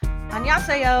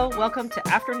Annyeonghaseyo! Welcome to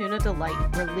Afternoon of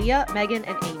Delight, where Leah, Megan,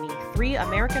 and Amy, three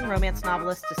American romance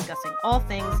novelists discussing all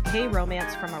things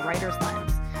K-romance from a writer's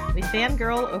lens. We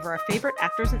fangirl over our favorite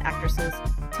actors and actresses,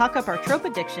 talk up our trope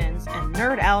addictions, and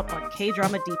nerd out on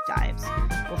K-drama deep dives.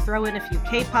 We'll throw in a few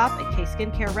K-pop and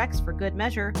K-skincare recs for good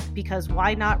measure, because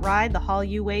why not ride the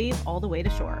Hallyu wave all the way to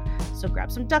shore? So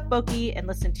grab some tteokbokki and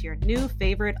listen to your new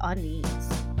favorite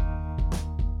unnies.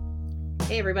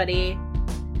 Hey everybody.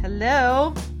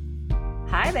 Hello.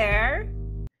 Hi there.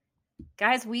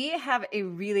 Guys, we have a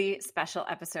really special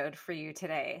episode for you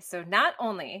today. So not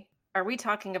only are we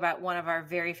talking about one of our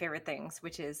very favorite things,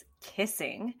 which is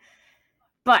kissing,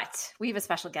 but we have a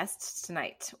special guest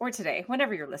tonight, or today,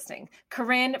 whenever you're listening.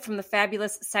 Corinne from the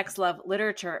fabulous Sex Love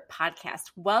Literature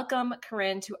podcast. Welcome,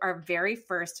 Corinne, to our very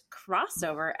first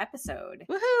crossover episode.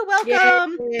 Woohoo,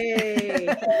 welcome!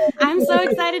 Yay. I'm so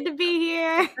excited to be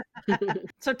here.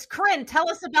 So, Corinne, tell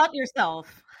us about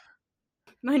yourself.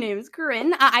 My name is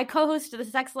Corinne. I co-host the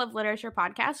Sex Love Literature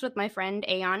podcast with my friend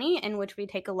Ayani, in which we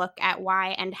take a look at why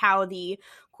and how the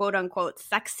quote-unquote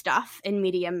sex stuff in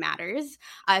media matters.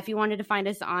 If you wanted to find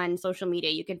us on social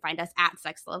media, you can find us at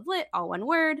Sex Love Lit, all one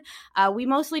word. We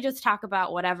mostly just talk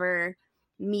about whatever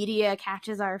media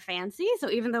catches our fancy. So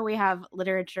even though we have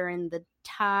literature in the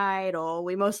title,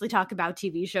 we mostly talk about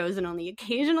TV shows and only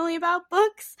occasionally about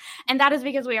books. And that is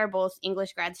because we are both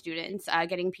English grad students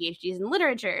getting PhDs in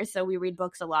literature. So we read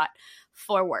books a lot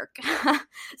for work.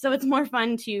 So it's more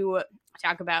fun to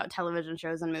talk about television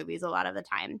shows and movies a lot of the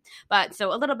time. But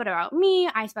so a little bit about me.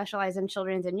 I specialize in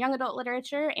children's and young adult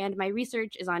literature, and my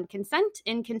research is on consent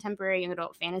in contemporary young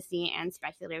adult fantasy and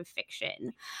speculative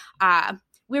fiction.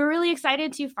 We were really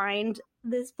excited to find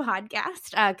this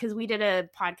podcast because we did a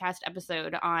podcast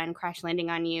episode on Crash Landing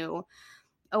on You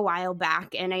a while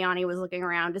back, and Ayani was looking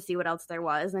around to see what else there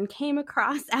was and came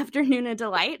across Afternoon of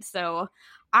Delight. So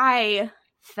I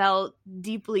fell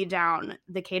deeply down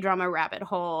the K-drama rabbit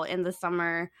hole in the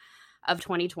summer of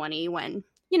 2020 when,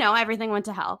 you know, everything went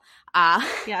to hell.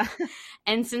 Yeah.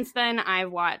 And since then, I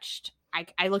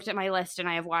looked at my list and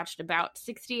I have watched about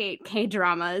 68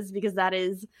 K-dramas because that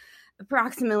is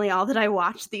approximately all that I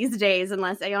watch these days,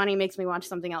 unless Ayani makes me watch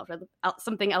something else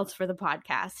for the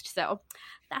podcast. So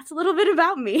that's a little bit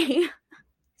about me.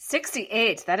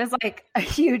 68. That is like a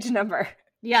huge number.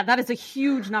 Yeah, that is a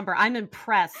huge number. I'm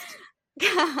impressed.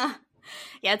 Yeah,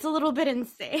 it's a little bit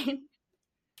insane.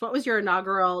 What was your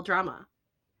inaugural drama?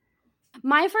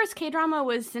 My first K-drama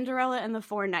was Cinderella and the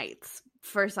Four Knights.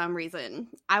 For some reason,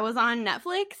 I was on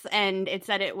Netflix and it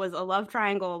said it was a love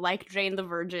triangle like Jane the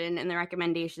Virgin in the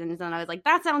recommendations, and I was like,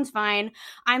 that sounds fine.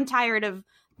 I'm tired of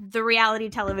the reality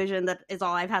television that is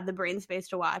all I've had the brain space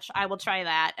to watch. I will try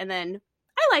that. And then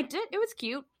I liked it. It was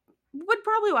cute. Would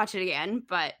probably watch it again,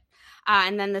 but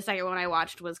and then the second one I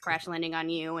watched was Crash Landing on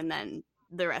You, and then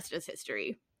the rest is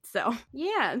history. So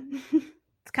yeah.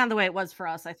 It's kind of the way it was for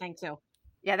us, I think, too.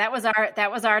 Yeah, that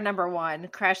was our number one.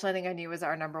 Crash Landing on You was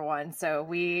our number one, so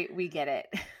we get it.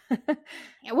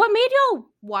 What made y'all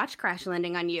watch Crash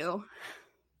Landing on You?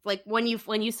 Like when you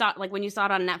saw it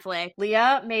on Netflix.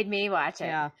 Leah made me watch it.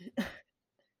 Yeah.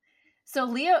 So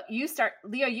Leah,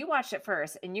 you watched it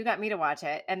first, and you got me to watch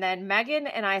it, and then Megan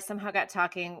and I somehow got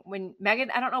talking. When Megan,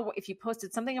 I don't know if you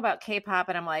posted something about K-pop,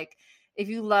 and I'm like, if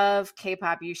you love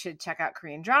K-pop, you should check out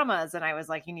Korean dramas, and I was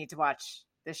like, you need to watch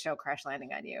this show Crash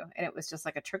Landing on You. And it was just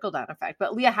like a trickle-down effect.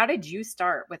 But Leah, how did you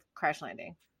start with Crash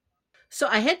Landing? So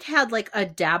I had like a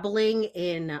dabbling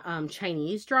in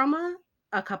Chinese drama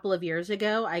a couple of years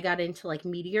ago. I got into like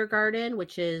Meteor Garden,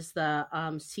 which is the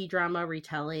C-drama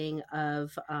retelling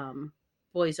of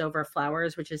Boys Over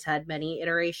Flowers, which has had many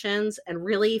iterations, and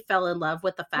really fell in love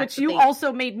with the fact which you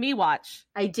also made me watch.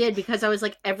 I did, because I was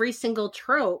like, every single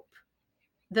trope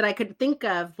that I could think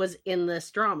of was in this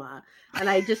drama. And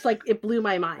I just like, it blew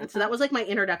my mind. So that was like my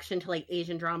introduction to like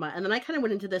Asian drama. And then I kind of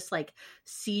went into this like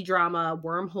C-drama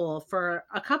wormhole for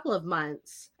a couple of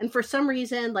months. And for some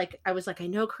reason, like I was like, I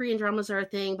know Korean dramas are a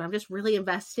thing, but I'm just really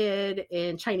invested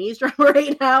in Chinese drama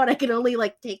right now. And I can only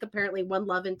like take apparently one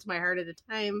love into my heart at a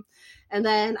time. And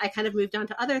then I kind of moved on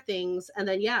to other things. And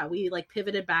then, yeah, we like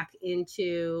pivoted back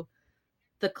into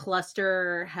the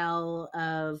cluster hell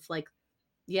of like,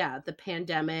 yeah, the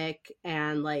pandemic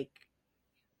and like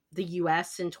the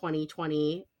US in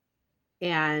 2020.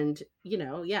 And, you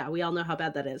know, yeah, we all know how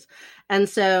bad that is. And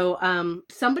so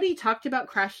somebody talked about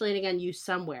Crash Landing on You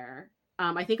somewhere.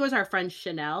 I think it was our friend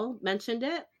Chanel mentioned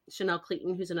it. Chanel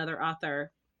Clayton, who's another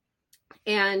author.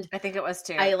 And I think it was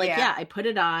too. I put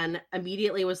it on,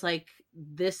 immediately was like,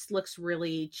 this looks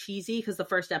really cheesy, because the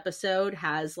first episode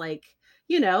has like,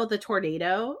 you know, the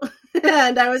tornado.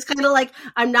 And I was kind of like,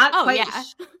 I'm not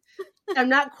I'm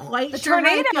not quite The sure how I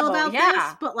tornado, feel about yeah.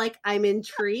 this, but like I'm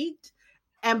intrigued.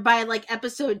 And by like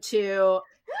episode 2,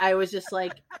 I was just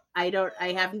like, I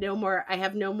have no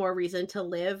more reason to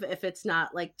live if it's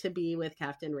not like to be with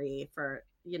Captain Ree for,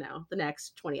 you know, the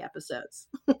next 20 episodes.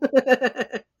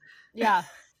 Yeah.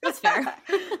 That's fair.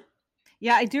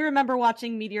 Yeah, I do remember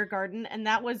watching Meteor Garden, and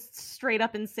that was straight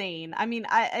up insane. I mean,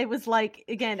 it was like,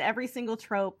 again, every single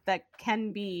trope that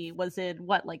can be was in,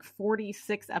 what, like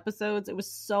 46 episodes? It was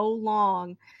so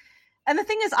long. And the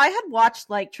thing is, I had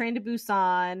watched, like, Train to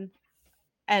Busan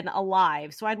and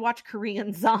Alive, so I'd watch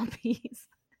Korean zombies.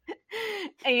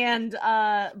 And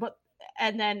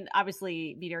then,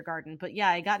 obviously, Meteor Garden. But yeah,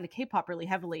 I got into K-pop really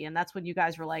heavily, and that's when you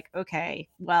guys were like, okay,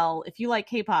 well, if you like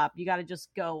K-pop, you got to just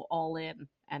go all in.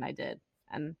 And I did.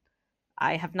 And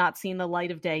I have not seen the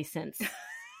light of day since.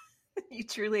 You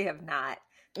truly have not.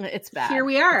 It's bad. Here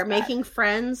we are making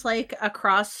friends like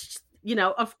across, you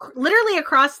know, literally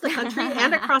across the country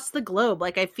and across the globe.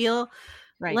 Like I feel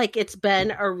like it's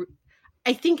been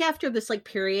I think after this like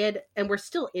period, and we're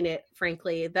still in it,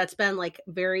 frankly, that's been like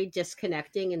very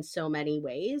disconnecting in so many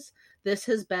ways. This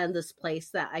has been this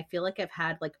place that I feel like I've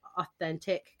had like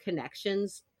authentic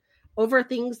connections over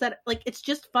things that like, it's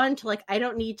just fun to like, I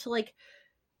don't need to like,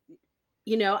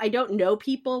 you know, I don't know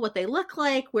people, what they look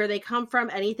like, where they come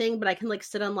from, anything, but I can like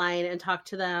sit online and talk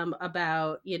to them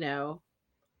about, you know,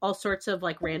 all sorts of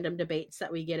like random debates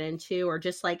that we get into, or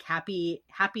just like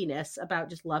happiness about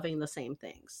just loving the same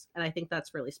things. And I think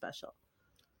that's really special.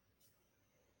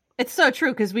 It's so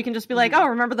true, because we can just be like, oh,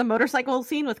 remember the motorcycle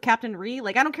scene with Captain Ree?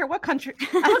 Like, I don't care what country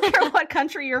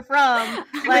you're from.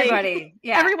 Like, Everybody.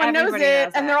 Yeah, everyone knows everybody it, knows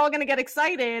and that. they're all going to get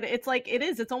excited. It's like,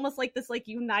 it's almost like this like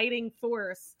uniting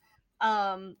force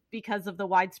because of the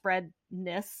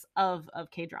widespreadness of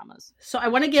K-dramas. So I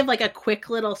want to give like a quick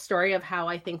little story of how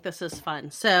I think this is fun.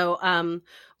 So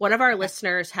one of our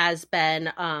listeners has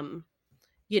been,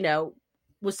 you know,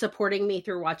 was supporting me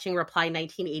through watching Reply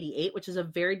 1988, which is a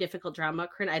very difficult drama.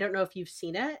 Corinne, I don't know if you've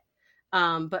seen it,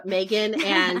 but Megan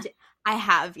and... I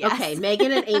have, yes. Okay,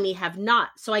 Megan and Amy have not,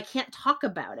 so I can't talk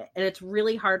about it. And it's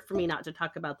really hard for me not to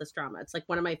talk about this drama. It's like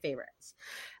one of my favorites.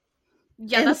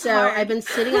 Yeah, and that's so hard. I've been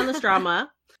sitting on this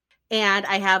drama, and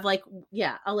I have like,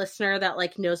 a listener that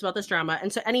like knows about this drama.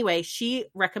 And so anyway, she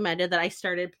recommended that I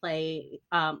started to play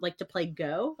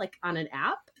Go, like on an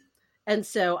app. And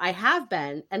so I have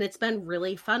been, and it's been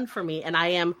really fun for me. And I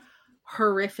am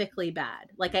horrifically bad.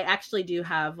 Like I actually do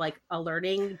have like a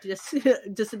learning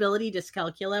disability,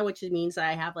 dyscalculia, which means that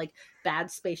I have like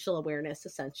bad spatial awareness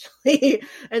essentially.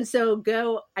 And so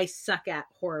Go, I suck at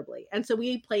horribly. And so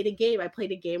we played a game. I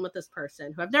played a game with this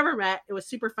person who I've never met. It was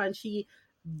super fun. She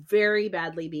very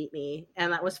badly beat me,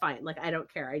 and that was fine. Like I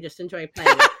don't care. I just enjoy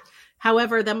playing it.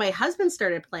 However, then my husband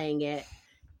started playing it,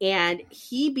 and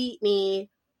he beat me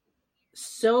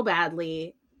so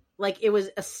badly. Like it was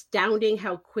astounding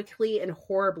how quickly and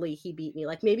horribly he beat me.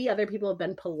 Like maybe other people have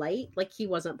been polite, like he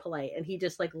wasn't polite, and he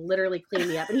just like literally cleaned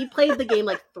me up. And he played the game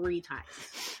like 3 times.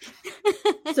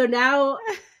 So now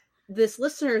this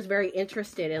listener is very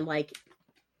interested in like,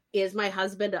 is my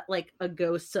husband like a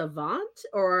Go savant,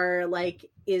 or like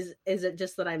is it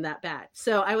just that I'm that bad?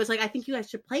 So I was like, I think you guys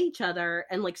should play each other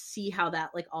and like see how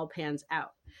that like all pans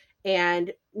out.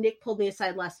 And Nick pulled me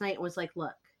aside last night and was like,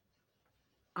 look,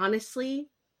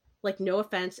 honestly, like, no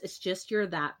offense, it's just you're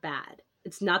that bad.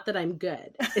 It's not that I'm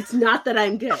good. It's not that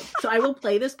I'm good. So I will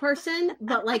play this person,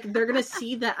 but like they're going to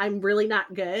see that I'm really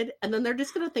not good. And then they're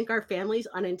just going to think our family's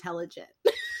unintelligent.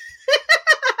 And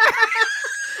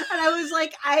I was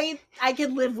like, I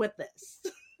can live with this.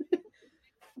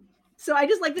 So I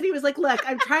just like that he was like, look,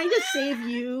 I'm trying to save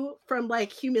you from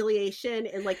like humiliation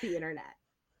in like the internet.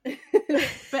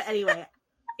 But anyway,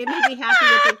 it made me happy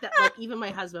to think that like even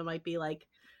my husband might be like,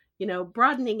 you know,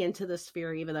 broadening into the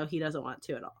sphere, even though he doesn't want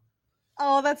to at all.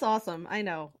 Oh, that's awesome. I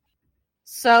know.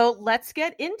 So let's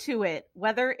get into it.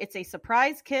 Whether it's a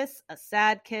surprise kiss, a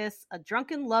sad kiss, a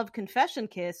drunken love confession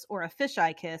kiss, or a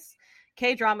fisheye kiss,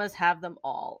 K-dramas have them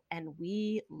all, and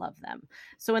we love them.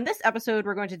 So in this episode,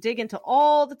 we're going to dig into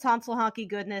all the tonsil honky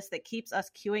goodness that keeps us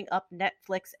queuing up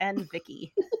Netflix and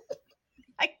Viki.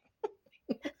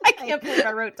 I can't believe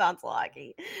I wrote tonsil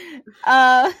hockey.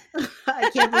 I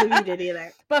can't believe you did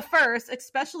either. But first,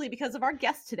 especially because of our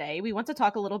guest today, we want to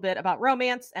talk a little bit about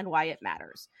romance and why it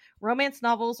matters. Romance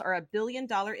novels are a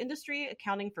billion-dollar industry,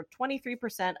 accounting for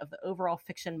 23% of the overall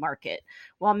fiction market.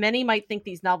 While many might think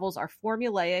these novels are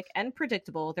formulaic and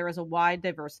predictable, there is a wide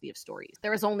diversity of stories.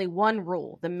 There is only one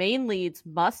rule. The main leads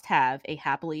must have a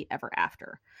happily ever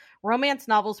after. Romance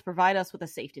novels provide us with a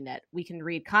safety net. We can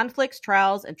read conflicts,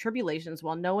 trials, and tribulations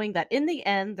while knowing that in the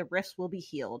end, the rifts will be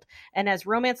healed. And as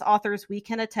romance authors, we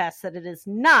can attest that it is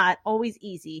not always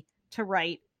easy to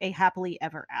write a happily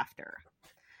ever after.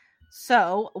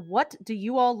 So, what do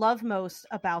you all love most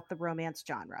about the romance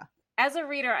genre? As a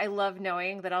reader, I love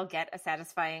knowing that I'll get a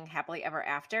satisfying happily ever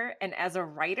after. And as a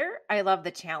writer, I love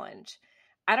the challenge.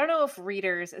 I don't know if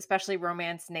readers, especially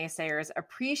romance naysayers,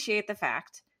 appreciate the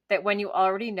fact that when you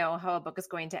already know how a book is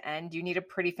going to end, you need a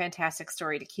pretty fantastic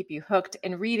story to keep you hooked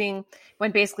in reading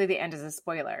when basically the end is a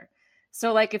spoiler.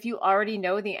 So like if you already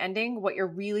know the ending, what you're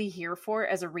really here for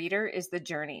as a reader is the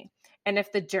journey. And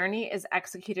if the journey is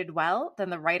executed well, then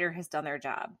the writer has done their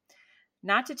job.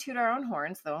 Not to toot our own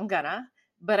horns, though I'm gonna,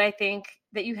 but I think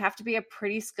that you have to be a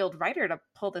pretty skilled writer to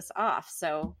pull this off.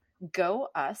 So go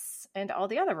us and all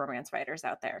the other romance writers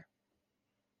out there.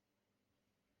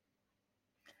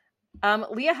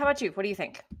 Leah, how about you? What do you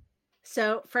think?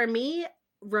 So for me,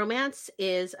 romance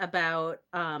is about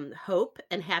hope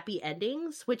and happy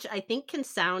endings, which I think can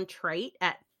sound trite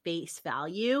at face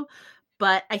value,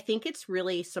 but I think it's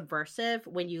really subversive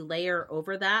when you layer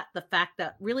over that the fact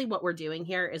that really what we're doing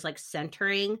here is like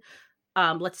centering,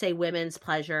 let's say, women's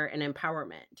pleasure and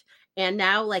empowerment. And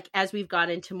now, like, as we've got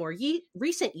into more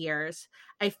recent years,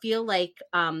 I feel like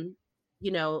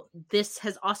this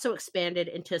has also expanded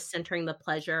into centering the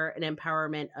pleasure and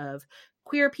empowerment of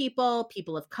queer people,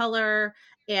 people of color,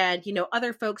 and,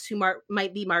 other folks who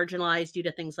might be marginalized due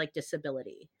to things like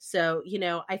disability. So,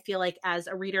 I feel like as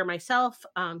a reader myself,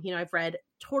 I've read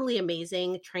totally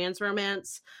amazing trans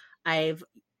romance. I've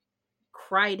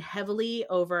cried heavily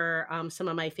over some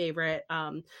of my favorite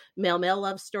male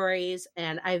love stories.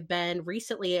 And I've been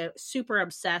recently super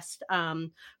obsessed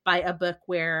by a book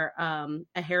where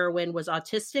a heroine was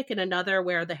autistic and another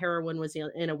where the heroine was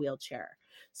in a wheelchair.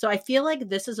 So I feel like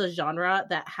this is a genre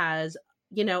that has,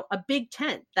 a big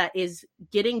tent that is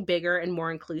getting bigger and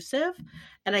more inclusive.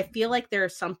 And I feel like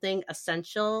there's something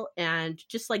essential and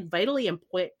just like vitally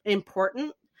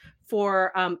important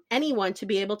for anyone to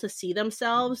be able to see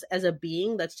themselves as a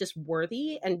being that's just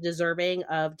worthy and deserving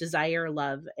of desire,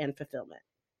 love, and fulfillment.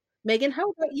 Megan, how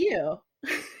about you?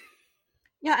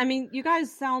 Yeah, I mean, you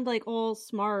guys sound like all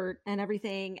smart and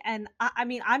everything. And I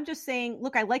mean, I'm just saying,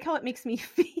 look, I like how it makes me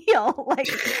feel. Like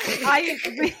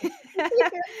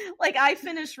I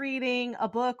finished reading a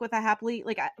book with a happily,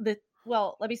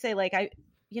 let me say, like, I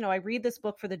read this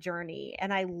book for the journey,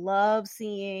 and I love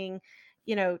seeing,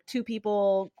 two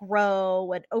people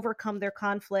grow and overcome their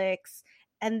conflicts.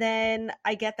 And then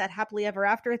I get that happily ever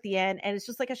after at the end. And it's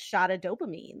just like a shot of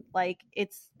dopamine. Like,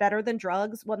 it's better than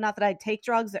drugs. Well, not that I take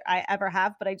drugs or I ever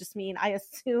have, but I just mean, I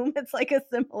assume it's like a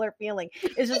similar feeling.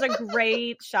 It's just a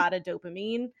great shot of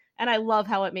dopamine. And I love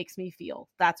how it makes me feel.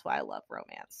 That's why I love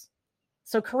romance.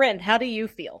 So Corinne, how do you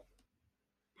feel?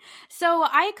 So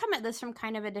I come at this from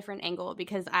kind of a different angle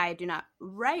because I do not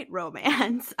write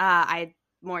romance. I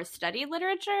more study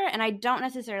literature, and I don't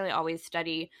necessarily always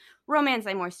study romance.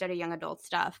 I more study young adult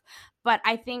stuff. But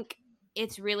I think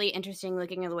it's really interesting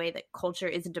looking at the way that culture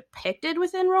is depicted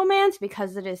within romance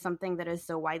because it is something that is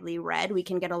so widely read. We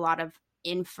can get a lot of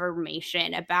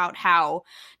information about how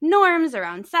norms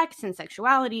around sex and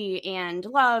sexuality and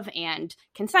love and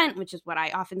consent, which is what I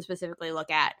often specifically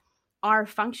look at, are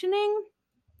functioning,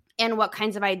 and what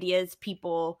kinds of ideas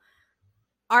people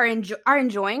are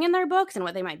enjoying in their books and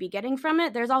what they might be getting from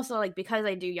it. There's also, like, because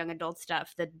I do young adult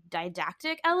stuff, the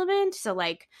didactic element. So,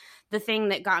 like, the thing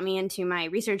that got me into my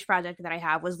research project that I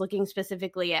have was looking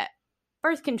specifically at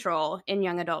birth control in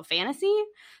young adult fantasy.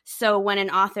 So when an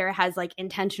author has, like,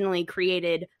 intentionally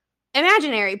created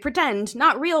imaginary, pretend,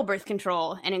 not real birth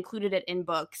control and included it in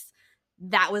books,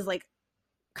 that was, like,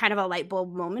 kind of a light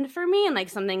bulb moment for me, and, like,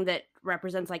 something that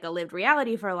represents, like, a lived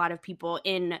reality for a lot of people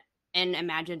in an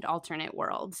imagined alternate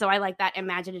world. So I like that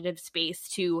imaginative space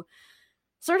to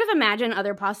sort of imagine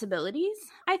other possibilities,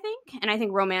 I think. And I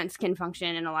think romance can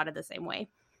function in a lot of the same way.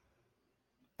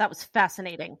 That was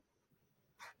fascinating.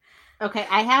 Okay,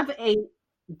 I have a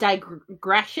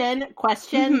digression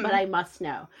question, but I must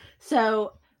know.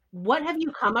 So what have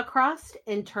you come across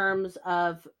in terms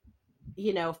of,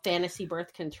 fantasy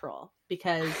birth control?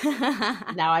 Because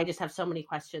now I just have so many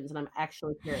questions and I'm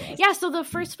actually curious. Yeah, so the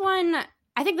first one,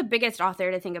 I think the biggest author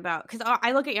to think about, because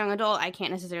I look at young adult, I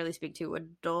can't necessarily speak to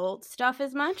adult stuff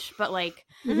as much, but like,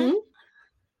 all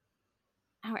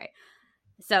right.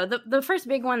 So the first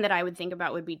big one that I would think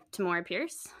about would be Tamora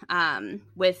Pierce,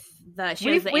 with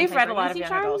we've read a lot of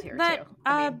young adult here that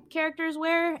too. Characters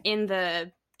wear in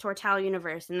the Tortall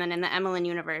universe, and then in the Emmeline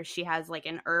universe, she has like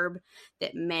an herb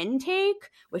that men take,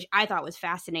 which I thought was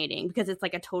fascinating because it's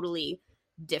like a totally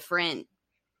different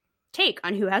take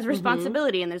on who has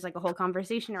responsibility, and there's like a whole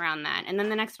conversation around that. And then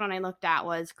the next one I looked at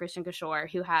was Christian Cashore,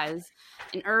 who has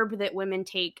an herb that women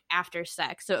take after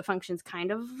sex, so it functions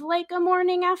kind of like a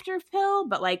morning after pill,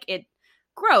 but like it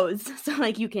grows, so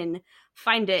like you can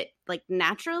find it like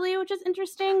naturally, which is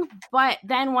interesting. But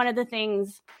then one of the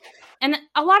things, and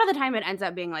a lot of the time it ends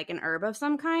up being like an herb of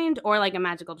some kind or like a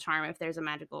magical charm if there's a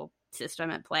magical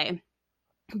system at play.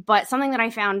 But something that I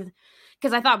found,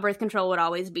 because I thought birth control would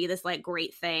always be this like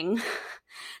great thing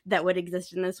that would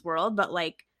exist in this world, but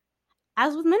like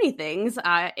as with many things,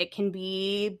 it can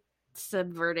be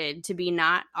subverted to be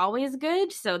not always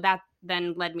good. So that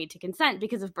then led me to consent,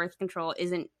 because if birth control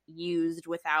isn't used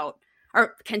without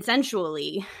or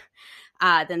consensually,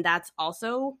 then that's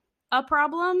also a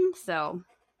problem. So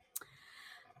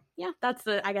yeah, that's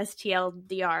the, I guess,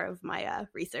 TLDR of my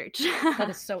research. That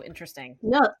is so interesting.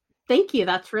 No, thank you.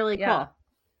 That's really cool.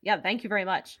 Yeah, thank you very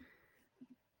much.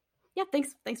 Yeah,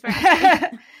 thanks for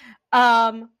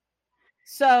asking.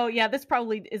 So yeah, this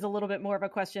probably is a little bit more of a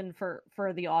question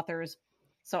for the authors.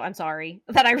 So I'm sorry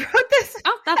that I wrote this.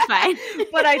 Oh, that's fine.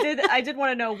 But I did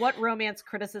want to know, what romance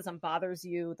criticism bothers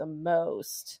you the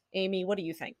most? Amy, what do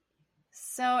you think?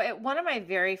 So at one of my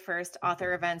very first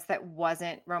author events that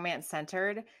wasn't romance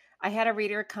centered, I had a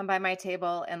reader come by my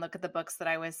table and look at the books that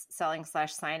I was selling /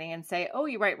 signing and say, "Oh,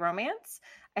 you write romance?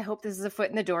 I hope this is a foot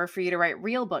in the door for you to write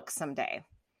real books someday."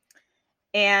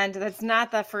 And that's not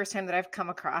the first time that I've come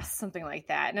across something like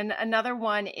that. And another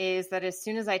one is that as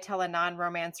soon as I tell a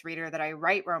non-romance reader that I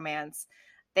write romance,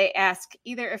 they ask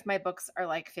either if my books are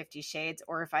like 50 Shades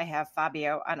or if I have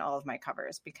Fabio on all of my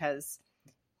covers, because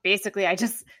basically I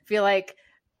just feel like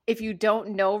if you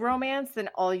don't know romance, then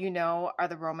all you know are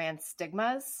the romance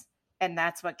stigmas, and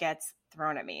that's what gets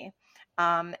thrown at me.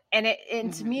 And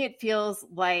to me, it feels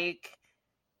like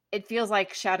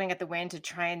shouting at the wind to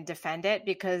try and defend it,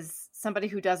 because somebody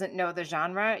who doesn't know the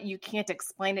genre, you can't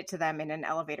explain it to them in an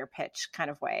elevator pitch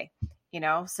kind of way, you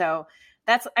know? So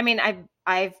that's, I mean,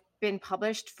 I've been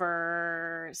published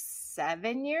for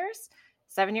 7 years,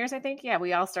 I think. Yeah.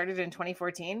 We all started in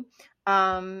 2014.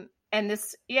 And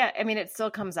this, yeah, I mean, it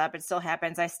still comes up. It still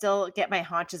happens. I still get my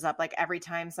haunches up like every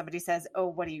time somebody says, "Oh,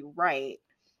 what do you write?"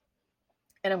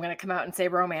 And I'm going to come out and say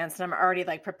romance, and I'm already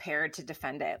like prepared to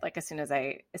defend it, like as soon as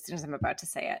I'm about to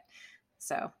say it.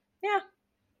 So yeah,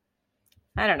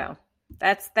 I don't know.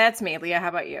 That's me. Leah, how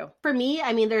about you? For me,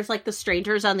 I mean, there's like the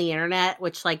strangers on the internet,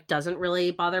 which like doesn't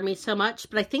really bother me so much.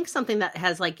 But I think something that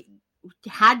has like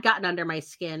had gotten under my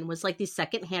skin was like these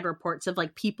secondhand reports of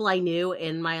like people I knew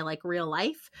in my like real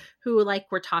life who like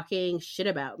were talking shit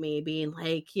about me, being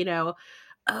like, you know,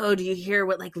 "Oh, do you hear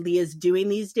what like Leah's doing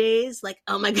these days? Like,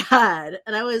 oh my God."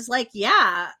 And I was like,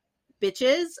 yeah,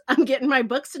 bitches, I'm getting my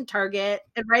books in Target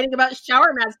and writing about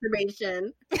shower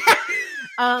masturbation.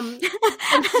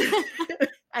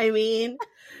 I mean,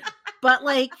 but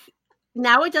like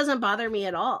now it doesn't bother me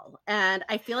at all. And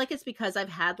I feel like it's because I've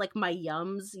had like my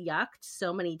yums yucked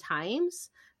so many times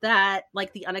that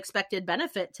like the unexpected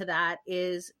benefit to that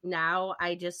is now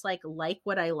I just like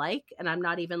what I like, and I'm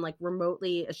not even like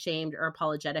remotely ashamed or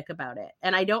apologetic about it.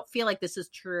 And I don't feel like this is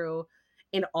true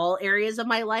in all areas of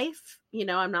my life. You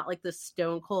know, I'm not like this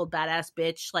stone cold badass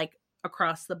bitch like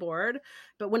across the board.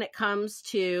 But when it comes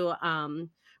to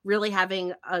really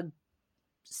having a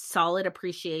solid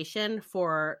appreciation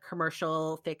for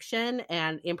commercial fiction,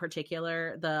 and in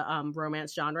particular the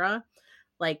romance genre,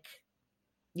 like,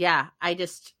 yeah, I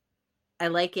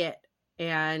like it.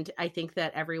 And I think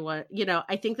that everyone, you know,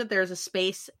 I think that there's a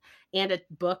space and a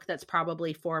book that's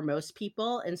probably for most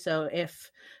people. And so if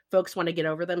folks want to get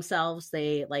over themselves,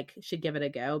 they like should give it a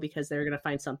go, because they're going to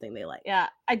find something they like. Yeah,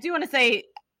 I do want to say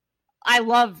I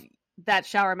love that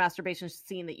shower masturbation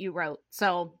scene that you wrote.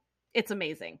 So it's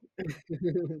amazing.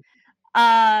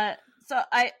 So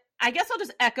I guess I'll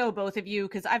just echo both of you,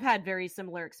 because I've had very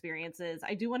similar experiences.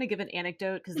 I do want to give an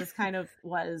anecdote, because this kind of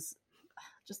was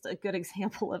just a good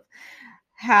example of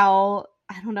how,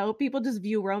 I don't know, people just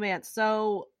view romance.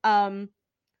 So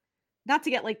not to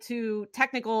get like too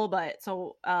technical, but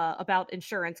so about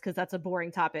insurance, because that's a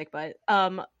boring topic, but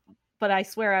I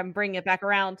swear I'm bringing it back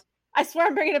around.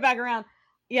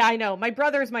 Yeah, I know. My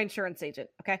brother is my insurance agent.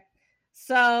 Okay.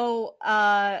 So,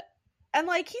 and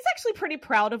like, he's actually pretty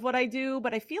proud of what I do,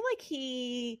 but I feel like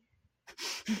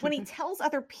when he tells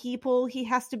other people, he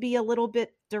has to be a little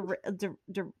bit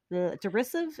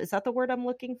derisive. Is that the word I'm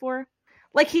looking for?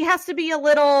 Like, he has to be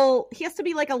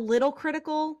like a little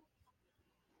critical.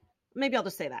 Maybe I'll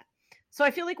just say that. So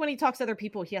I feel like when he talks to other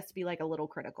people, he has to be like a little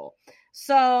critical.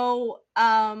 So,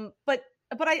 but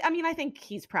I mean, I think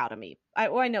he's proud of me.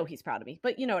 I know he's proud of me,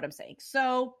 but you know what I'm saying.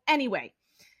 So anyway,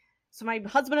 So my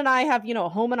husband and I have, a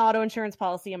home and auto insurance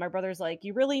policy, and my brother's like,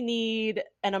 you really need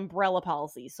an umbrella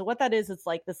policy. So what that is, it's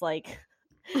like this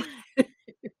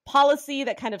policy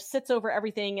that kind of sits over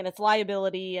everything, and it's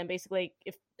liability, and basically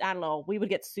if, I don't know, we would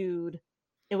get sued,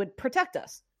 it would protect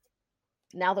us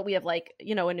now that we have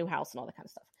a new house and all that kind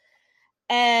of stuff.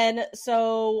 And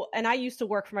so, and I used to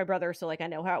work for my brother, so I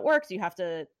know how it works. You have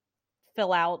to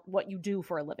fill out what you do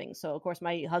for a living. So of course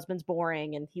my husband's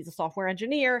boring, and he's a software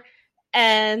engineer,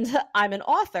 and I'm an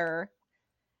author.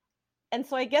 And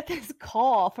so I get this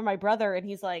call from my brother, and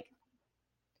he's like,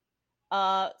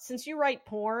 since you write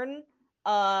porn,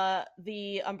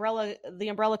 the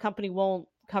umbrella company won't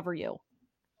cover you.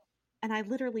 And I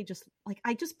literally just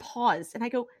I just paused, and I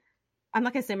go, I'm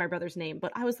not gonna say my brother's name,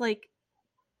 but I was like,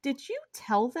 did you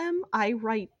tell them I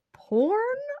write porn?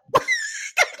 I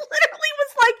literally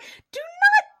was like, do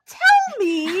not tell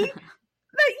me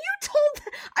that you told,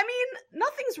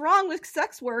 nothing's wrong with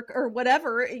sex work or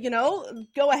whatever,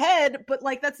 go ahead, but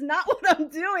that's not what I'm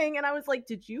doing. And I was like,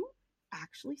 did you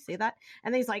actually say that?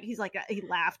 And he's like, he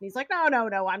laughed, and he's like,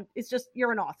 no, it's just,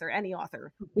 you're an author, any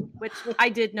author, which I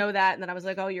did know that. And then I was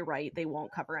like, oh, you're right, they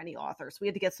won't cover any authors. We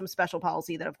had to get some special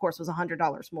policy that of course was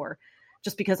 $100 more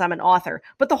just because I'm an author.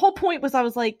 But the whole point was, I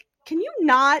was like, can you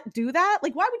not do that?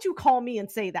 Why would you call me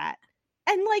and say that?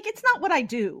 And it's not what I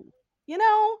do,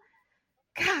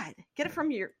 God, get it from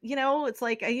your, it's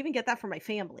I even get that from my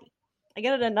family. I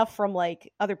get it enough from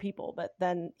other people, but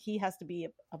then he has to be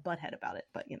a butthead about it.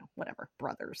 But whatever,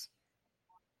 brothers.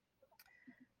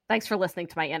 Thanks for listening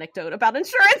to my anecdote about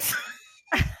insurance.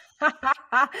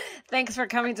 Thanks for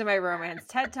coming to my romance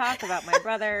TED Talk about my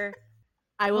brother.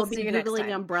 I will be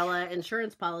Googling umbrella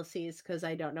insurance policies because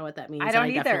I don't know what that means. I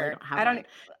don't either. I don't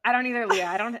either,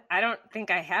 Leah. I don't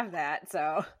think I have that.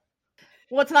 So,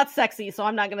 well, it's not sexy, so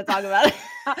I'm not going to talk about it.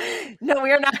 No,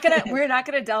 we're not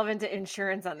gonna delve into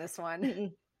insurance on this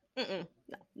one.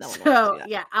 No one so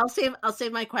yeah, I'll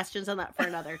save my questions on that for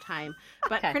another time.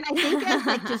 But okay. I think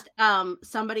as just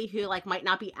somebody who might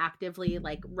not be actively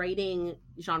writing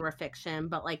genre fiction,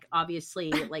 but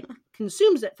obviously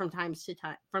consumes it from time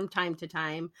to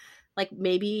time.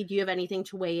 Maybe do you have anything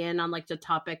to weigh in on the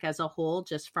topic as a whole,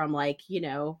 just from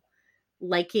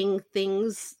liking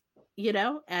things,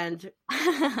 and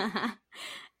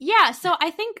yeah. So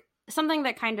I think something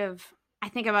that kind of I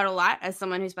think about a lot as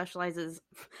someone who specializes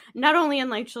not only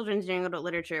in children's young adult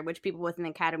literature, which people within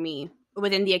the academy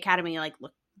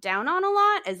look down on a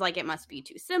lot as it must be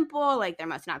too simple, there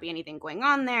must not be anything going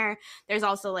on there. There's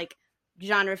also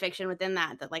genre fiction within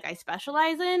that I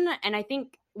specialize in, and I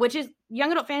think which is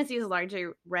young adult fantasy is largely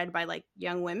read by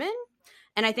young women,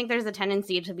 and I think there's a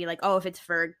tendency to be oh, if it's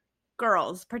for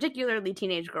girls, particularly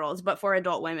teenage girls, but for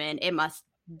adult women it must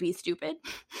be stupid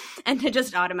and to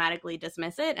just automatically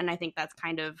dismiss it. And I think that's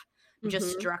kind of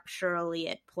just structurally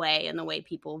at play in the way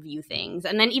people view things.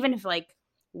 And then even if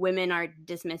women are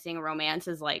dismissing romance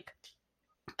as a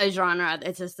genre,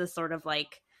 it's just this sort of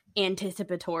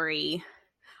anticipatory,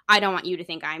 I don't want you to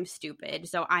think I'm stupid,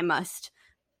 so I must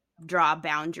draw a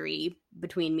boundary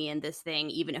between me and this thing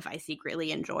even if I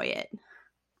secretly enjoy it.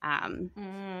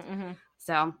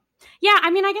 So yeah,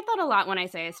 I get that a lot when I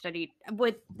say I studied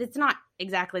it's not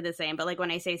exactly the same, but when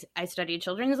I say I studied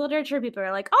children's literature, people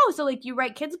are like, oh, so you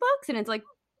write kids books? And it's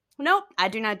nope, I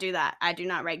do not do that. I do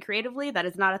not write creatively. That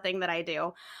is not a thing that I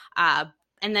do. And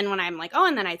then when I'm oh,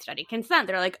 and then I studied consent,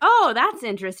 they're like, oh, that's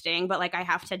interesting. But I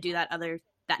have to do that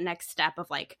next step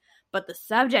of but the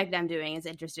subject I'm doing is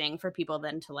interesting for people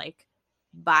then to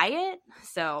buy it.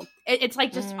 So it's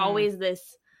just always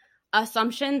this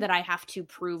assumption that I have to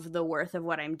prove the worth of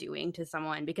what I'm doing to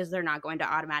someone because they're not going to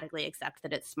automatically accept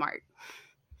that it's smart.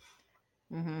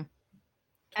 Mm-hmm.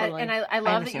 Totally. And I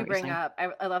love that you bring up,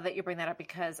 I love that you bring that up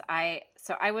because I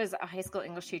was a high school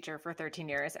English teacher for 13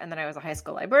 years, and then I was a high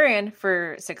school librarian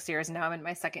for 6 years. Now I'm in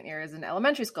my second year as an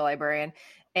elementary school librarian.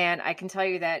 And I can tell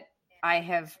you that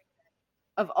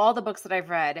of all the books that I've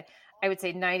read, I would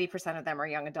say 90% of them are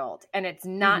young adult. And it's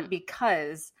not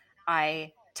because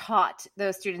I taught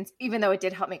those students, even though it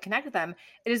did help me connect with them.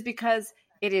 It is because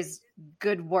it is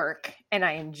good work and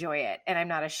I enjoy it. And I'm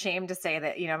not ashamed to say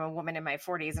that, I'm a woman in my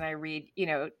 40s and I read,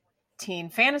 teen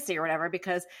fantasy or whatever,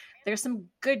 because there's some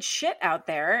good shit out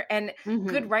there, and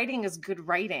good writing is good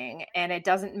writing. And it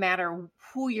doesn't matter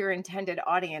who your intended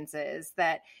audience is,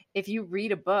 that if you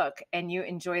read a book and you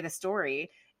enjoy the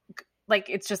story,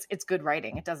 it's good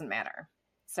writing. It doesn't matter.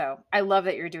 So I love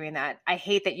that you're doing that. I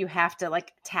hate that you have to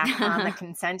tack on the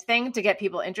consent thing to get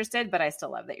people interested, but I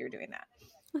still love that you're doing that.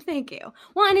 Well, thank you.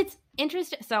 Well, and it's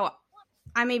interesting. So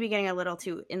I may be getting a little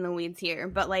too in the weeds here,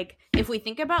 but if we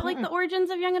think about the origins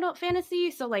of young adult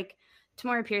fantasy, so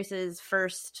Tamora Pierce's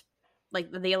first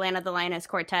like the Atlanta the Lioness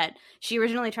Quartet, she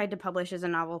originally tried to publish as a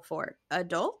novel for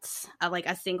adults, like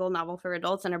a single novel for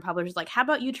adults, and her publisher's like, how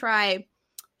about you try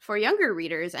for younger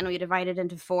readers? And we divided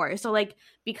into 4. So like,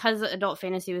 because adult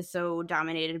fantasy was so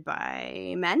dominated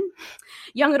by men,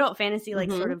 young adult fantasy like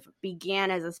sort of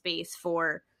began as a space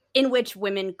for in which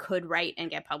women could write and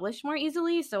get published more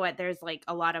easily. So there's like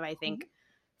a lot of, I think,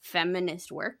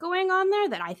 feminist work going on there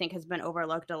that I think has been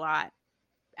overlooked a lot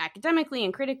academically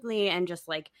and critically, and just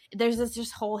like there's this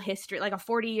just whole history, like a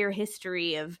 40-year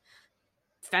history of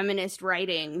feminist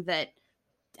writing that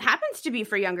happens to be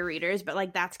for younger readers, but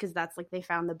like that's because that's like they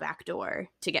found the back door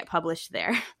to get published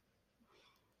there.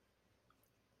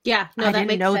 Yeah, no, I that didn't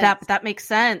makes know sense. that, but that makes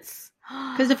sense.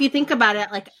 Because if you think about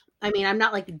it, like, I mean, I'm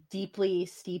not like deeply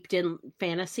steeped in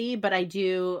fantasy, but I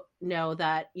do know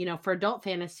that, you know, for adult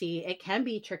fantasy, it can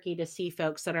be tricky to see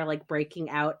folks that are like breaking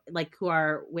out, like who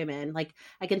are women. Like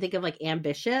I can think of like Anne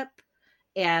Bishop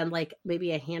and like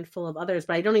maybe a handful of others,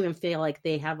 but I don't even feel like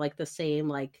they have like the same,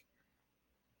 like,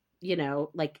 you know,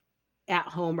 like at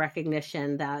home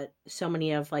recognition that so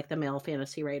many of like the male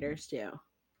fantasy writers do.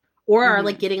 Or are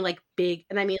like getting like big,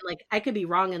 and I mean, like I could be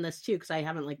wrong in this too because I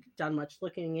haven't like done much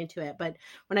looking into it. But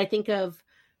when I think of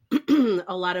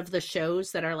a lot of the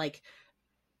shows that are like,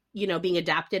 you know, being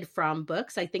adapted from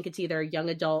books, I think it's either young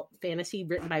adult fantasy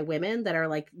written by women that are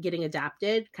like getting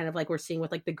adapted, kind of like we're seeing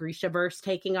with like the Grishaverse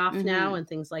taking off now and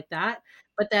things like that.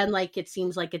 But then like it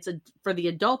seems like it's for the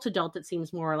adult, it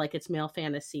seems more like it's male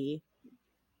fantasy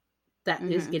that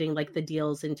is getting like the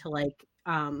deals into like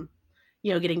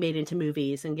you know, getting made into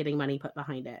movies and getting money put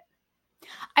behind it.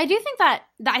 I do think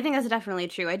I think that's definitely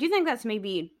true. I do think that's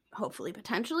maybe hopefully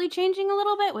potentially changing a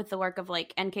little bit with the work of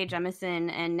like N.K.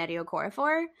 Jemisin and Nnedi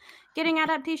Okorafor getting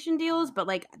adaptation deals, but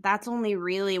like that's only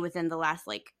really within the last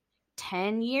like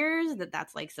 10 years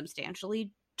that's like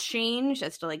substantially changed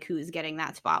as to like who's getting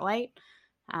that spotlight.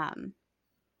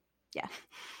 Yeah.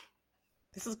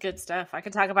 This is good stuff. I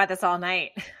could talk about this all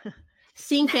night.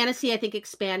 Seeing fantasy, I think,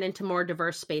 expand into more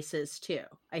diverse spaces too,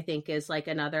 I think is like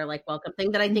another like welcome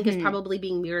thing that I think is probably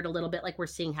being mirrored a little bit like we're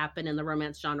seeing happen in the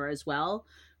romance genre as well,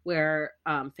 where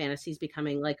fantasy is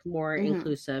becoming like more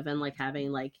inclusive and like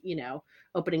having like, you know,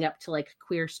 opening up to like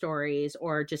queer stories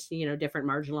or just, you know, different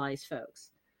marginalized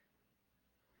folks.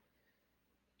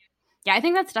 Yeah, I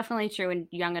think that's definitely true in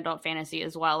young adult fantasy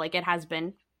as well. Like it has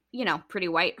been, you know, pretty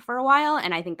white for a while,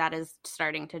 and I think that is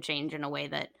starting to change in a way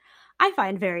that I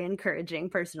find very encouraging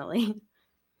personally.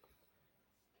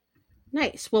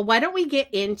 Nice. Well, why don't we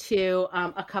get into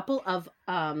a couple of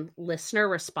listener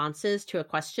responses to a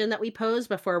question that we posed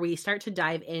before we start to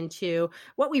dive into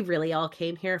what we really all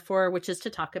came here for, which is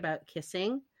to talk about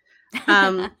kissing.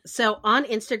 So on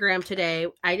Instagram today,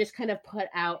 I just kind of put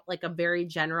out like a very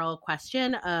general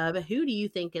question of who do you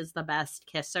think is the best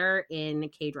kisser in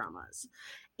K-dramas?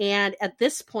 And at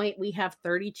this point, we have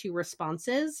 32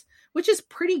 responses, which is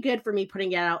pretty good for me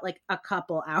putting it out like a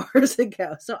couple hours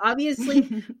ago. So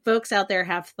obviously, folks out there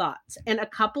have thoughts. And a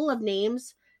couple of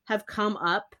names have come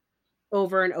up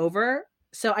over and over.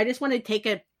 So I just want to take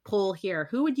a poll here.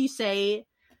 Who would you say,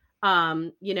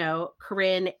 you know,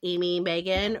 Corinne, Amy,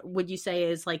 Megan, would you say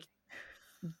is like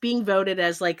being voted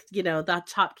as like, you know, the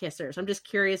top kissers? I'm just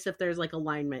curious if there's like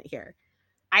alignment here.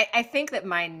 I think that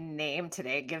my name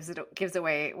today gives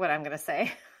away what I'm going to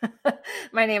say.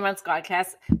 My name on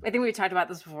Squadcast. I think we've talked about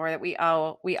this before, that we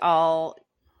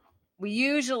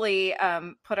usually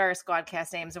put our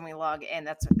Squadcast names when we log in.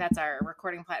 That's our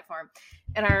recording platform,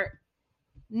 and our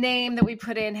name that we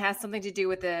put in has something to do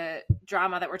with the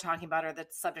drama that we're talking about or the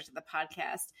subject of the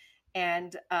podcast.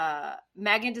 And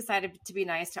Megan decided to be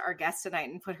nice to our guest tonight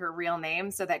and put her real name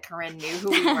so that Corinne knew who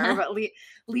we were, but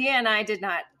Leah and I did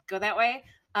not go that way.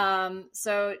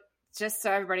 So just so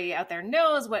everybody out there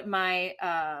knows what my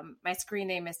my screen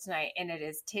name is tonight, and it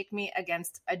is Take Me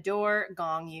Against Adore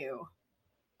Gong Yu.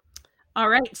 All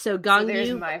right, so Gong Yu,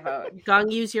 there's my vote. Gong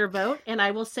Yu's your vote, and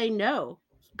I will say no.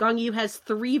 Gong Yu has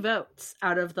 3 votes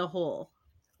out of the whole.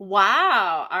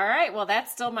 Wow. All right. Well,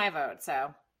 that's still my vote.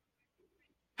 So.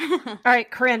 All right,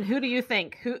 Corinne, who do you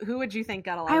think? Who would you think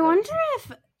got a lot? I wonder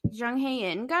if Jung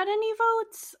Hae-in got any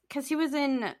votes, because he was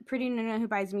in Pretty Nuna Who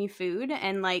Buys Me Food,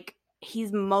 and like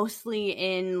he's mostly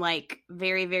in like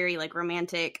very, very like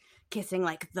romantic kissing,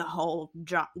 like the whole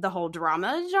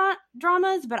dramas,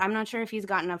 but I'm not sure if he's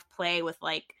got enough play with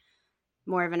like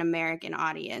more of an American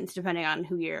audience, depending on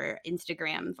who your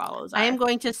Instagram follows are. I am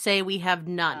going to say we have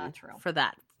none for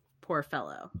that poor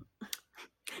fellow.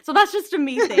 So that's just a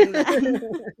me thing then.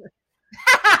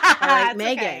 All right,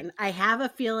 Megan, okay. I have a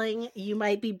feeling you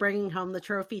might be bringing home the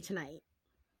trophy tonight.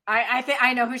 I think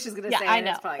I know who she's going to say. I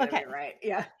know. It's probably going to be right.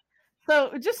 Yeah.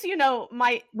 So just so you know,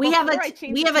 we have a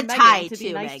tie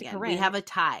too, Megan. We have a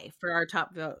tie for our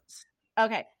top votes.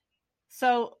 Okay.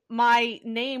 So my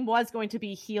name was going to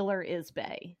be Healer is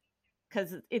Bae,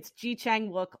 because it's Ji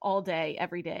Chang-wook all day,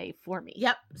 every day for me.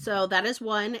 Yep. So that is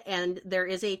one, and there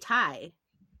is a tie.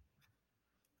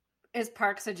 Is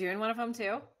Park Seo-joon one of them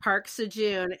too? Park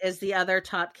Seo-joon is the other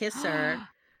top kisser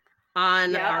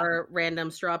on our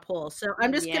random straw poll. So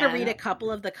I'm just going to read a couple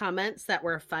of the comments that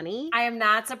were funny. I am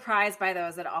not surprised by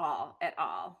those at all.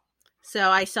 So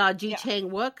I saw Ji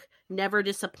Chang-wook never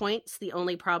disappoints. The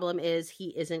only problem is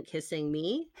he isn't kissing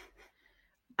me.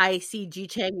 I see Ji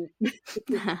Chang-wook.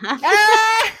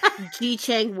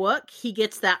 He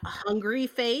gets that hungry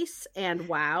face, and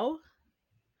wow.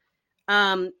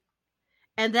 And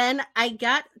then I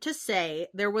got to say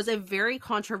there was a very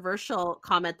controversial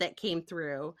comment that came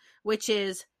through, which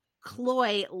is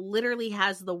Chloe literally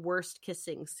has the worst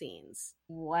kissing scenes.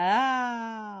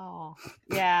 Wow.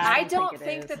 Yeah. I don't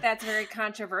think that that's very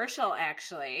controversial,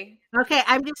 actually. Okay,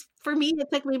 for me, it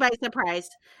took me by surprise.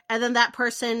 And then that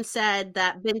person said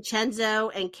that Vincenzo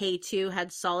and K2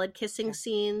 had solid kissing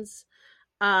scenes.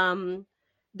 There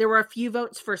were a few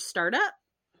votes for Startup.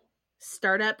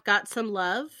 Startup got some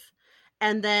love.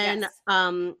 And then,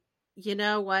 you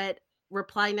know what?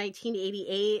 Reply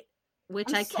 1988,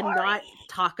 which I cannot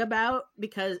talk about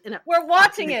because we're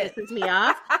watching it. Pisses me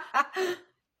off.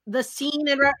 The scene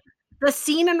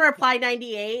in Reply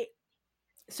 98.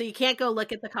 So you can't go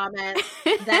look at the comment.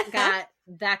 That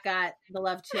got the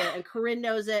love too, and Corinne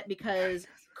knows it because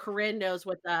Corinne knows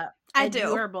what's up. I do.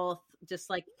 You are both just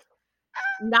like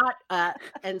not up,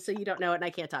 and so you don't know it, and I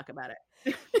can't talk about it.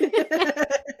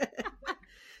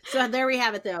 So there we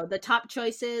have it, though. The top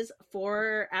choices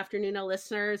for Afternoona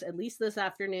listeners, at least this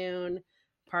afternoon,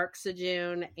 Park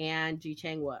Seo-joon and Ji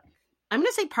Chang-wook. I'm going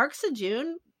to say Park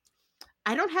Seo-joon.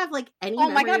 I don't have like any. Oh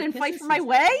my god! And Fight for My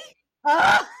Way.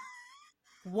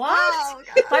 What? Oh,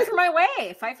 Fight for My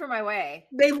Way. Fight for My Way.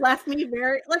 They left me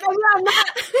very like. I'm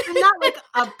not like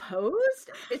opposed.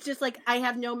 It's just like I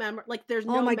have no memory. Like there's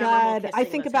no. Oh my god! I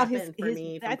think about his.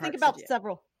 I think about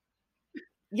several.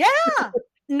 Yeah.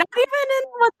 Not even in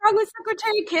What's Wrong with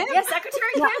Secretary Kim? Yeah,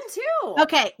 Secretary Kim too.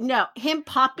 Okay, no, him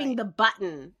popping the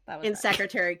button in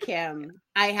Secretary Kim.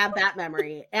 I have that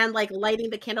memory. And like lighting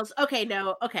the candles. Okay,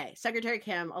 Secretary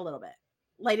Kim, a little bit.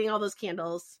 Lighting all those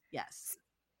candles, yes.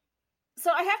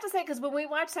 So I have to say, because when we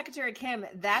watched Secretary Kim,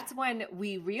 that's when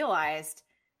we realized,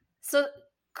 so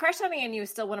Crash Landing on You is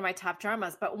still one of my top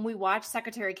dramas, but when we watched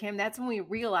Secretary Kim, that's when we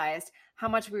realized how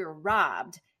much we were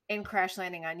robbed in Crash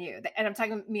Landing on You. And I'm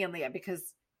talking me and Leah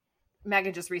because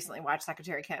Megan just recently watched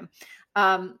Secretary Kim.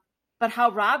 But how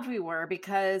robbed we were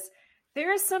because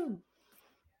there is some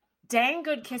dang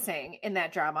good kissing in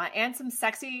that drama and some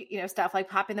sexy, stuff like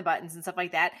popping the buttons and stuff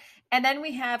like that. And then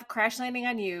we have Crash Landing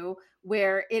on You,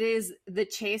 where it is the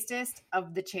chastest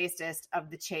of the chastest of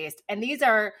the chaste. And these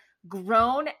are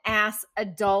grown ass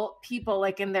adult people,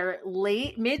 like in their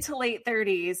mid to late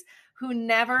 30s, who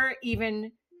never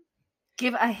even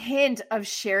give a hint of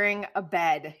sharing a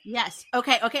bed. Yes.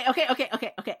 Okay.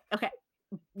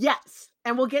 Yes.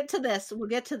 And we'll get to this.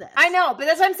 I know, but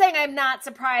that's what I'm saying. I'm not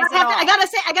surprised at all.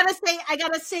 I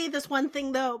gotta say this one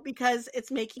thing though, because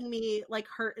it's making me like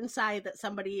hurt inside that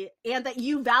somebody, and that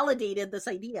you validated this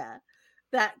idea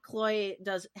that Chloe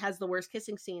has the worst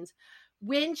kissing scenes.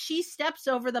 When she steps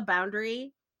over the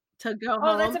boundary to go home.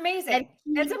 Oh, that's amazing.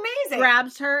 It's amazing.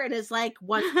 Grabs her and is like,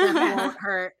 "What won't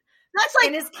hurt?" That's like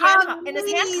in his handcuff.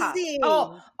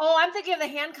 Oh, I'm thinking of the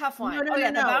handcuff one. No,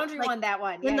 the boundary one, that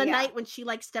one. In the night when she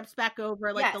like steps back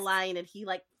over like the line and he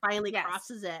like finally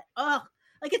crosses it. Oh,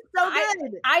 like it's so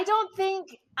good. I don't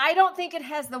think it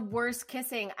has the worst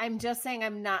kissing. I'm just saying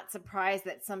I'm not surprised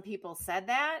that some people said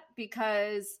that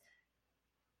because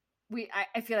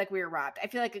I feel like we were robbed. I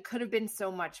feel like it could have been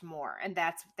so much more, and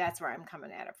that's where I'm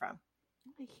coming at it from.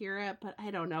 I hear it, but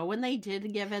I don't know. When they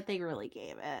did give it, they really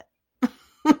gave it.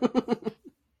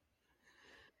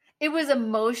 It was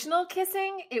emotional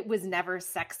kissing. It was never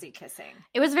sexy kissing.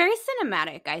 It was very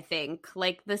cinematic, I think.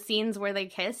 Like the scenes where they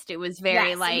kissed, it was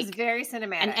very it was very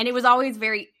cinematic. And it was always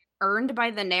very earned by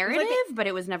the narrative, but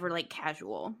it was never like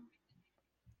casual.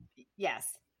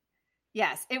 Yes.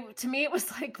 To me, it was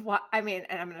like, I mean,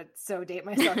 and I'm going to so date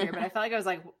myself here, but I felt like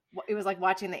it was like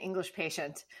watching The English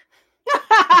Patient.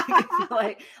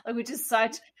 like which is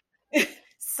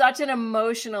such an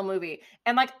emotional movie.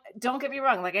 And like, don't get me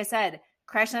wrong. Like I said,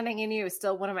 Crash Landing on You is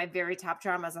still one of my very top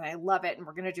dramas and I love it. And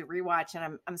we're going to do rewatch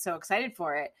and I'm so excited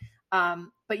for it.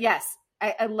 But yes,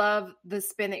 I love the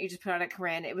spin that you just put on it,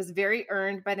 Corinne. It was very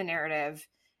earned by the narrative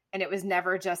and it was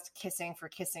never just kissing for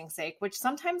kissing's sake, which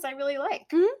sometimes I really like.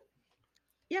 Mm-hmm.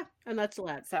 Yeah, and that's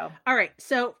allowed. So, all right,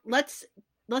 so let's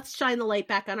shine the light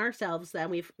back on ourselves then.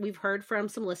 We've heard from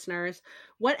some listeners.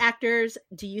 What actors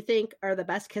do you think are the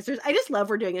best kissers? I just love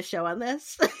we're doing a show on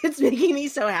this. It's making me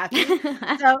so happy.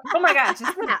 So, oh my gosh,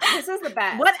 this is the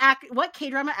best. What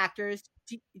K-drama actors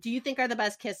do you think are the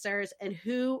best kissers, and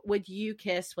who would you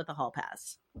kiss with a hall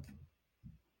pass?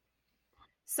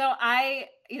 So I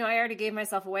already gave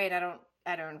myself away, and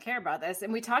I don't care about this.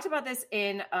 And we talked about this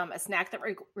in a snack that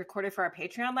we recorded for our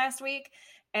Patreon last week.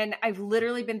 And I've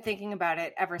literally been thinking about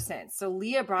it ever since. So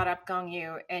Leah brought up Gong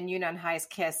Yoo and Yoon Eun Hai's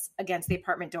kiss against the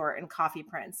apartment door in Coffee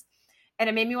Prince. And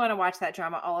it made me want to watch that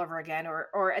drama all over again,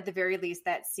 or at the very least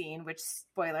that scene, which,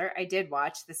 spoiler, I did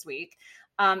watch this week.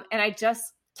 And I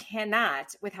just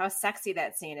cannot with how sexy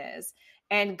that scene is.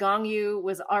 And Gong Yoo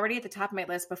was already at the top of my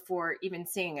list before even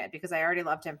seeing it because I already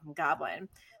loved him from Goblin.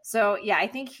 So yeah, I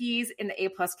think he's in the A+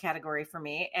 category for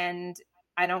me. And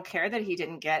I don't care that he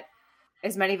didn't get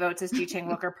as many votes as Ji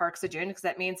Chang-wook or Park Seo-joon, because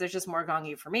that means there's just more Gong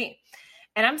Yoo for me.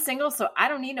 And I'm single, so I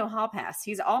don't need no hall pass.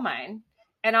 He's all mine.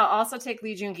 And I'll also take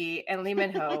Lee Joon-gi and Lee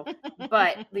Min-ho,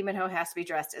 but Lee Min-ho has to be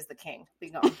dressed as the king. Lee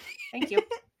Gong. Thank you.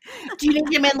 Do you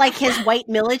need him in like his white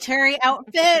military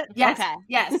outfit? Yes. Okay.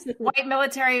 Yes. White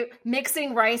military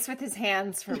mixing rice with his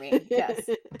hands for me. Yes.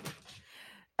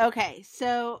 Okay.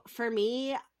 So for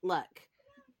me, look,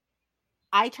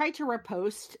 I tried to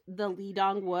repost the Lee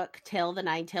Dong-wook Tail the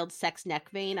Nine-Tailed Sex Neck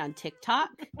Vein on TikTok,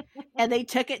 and they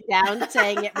took it down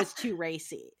saying it was too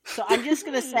racy. So I'm just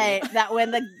going to say that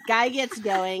when the guy gets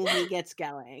going, he gets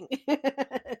going.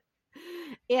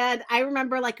 And I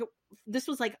remember like, this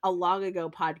was like a long ago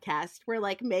podcast where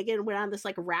like Megan went on this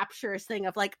like rapturous thing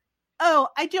of like, oh,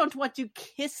 I don't want to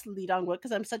kiss Lee Dong-wook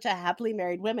because I'm such a happily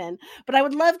married woman, but I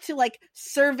would love to like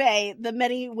survey the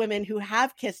many women who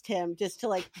have kissed him just to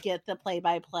like get the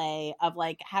play-by-play of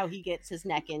like how he gets his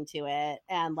neck into it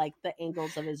and like the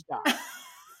angles of his jaw.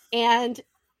 And,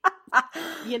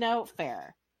 you know,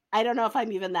 fair. I don't know if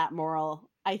I'm even that moral.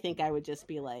 I think I would just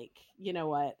be like, you know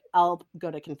what? I'll go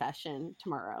to confession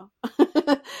tomorrow.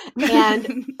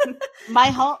 And my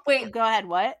whole... Wait, go ahead.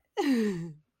 What?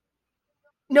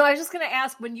 No, I was just going to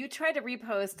ask, when you tried to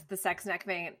repost the sex neck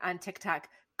vein on TikTok,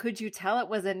 could you tell it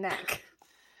was a neck?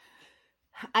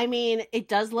 I mean, it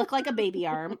does look like a baby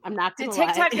arm. I'm not going to lie.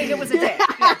 Did TikTok think it was a dick?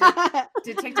 Yeah,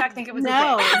 did TikTok think it was a dick?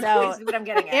 No. That's what I'm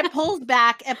getting at. It pulls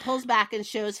back and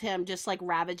shows him just like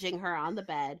ravaging her on the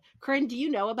bed. Corinne, do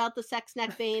you know about the sex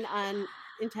neck vein on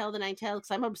Until the Nine-Tailed?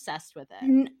 Because I'm obsessed with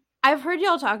it. I've heard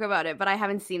y'all talk about it, but I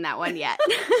haven't seen that one yet.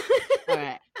 All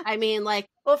right. I mean, like...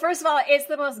 Well, first of all, it's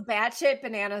the most batshit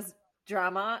bananas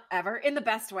drama ever, in the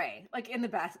best way. Like, in the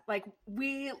best... Like,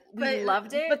 we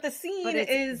loved it. But the scene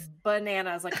is...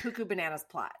 bananas, like cuckoo bananas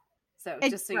plot. So,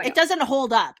 just so you know. It doesn't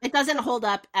hold up. It doesn't hold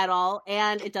up at all,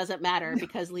 and it doesn't matter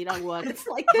because Lee Dong-wook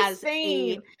like has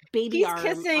a baby arm.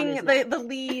 He's kissing the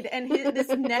lead, and this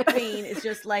neck vein is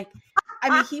just like... I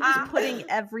mean, he was putting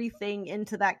everything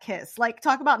into that kiss. Like,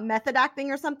 talk about method acting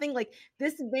or something. Like,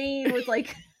 this vein was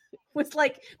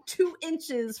like 2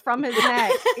 inches from his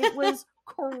neck. It was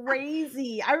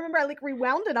crazy. I remember I like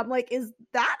rewound it. I'm like, is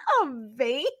that a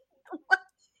vein? What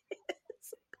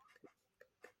is...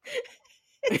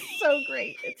 It's so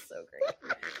great. It's so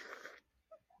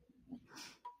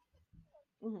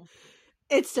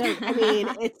great.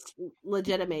 It's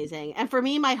legit amazing. And for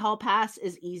me, my hall pass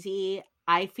is easy.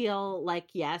 I feel like,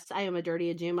 yes, I am a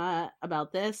dirty Ajuma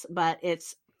about this, but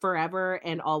it's forever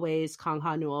and always Kang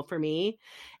Ha-neul for me.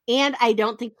 And I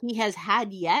don't think he has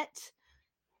had yet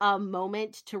a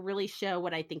moment to really show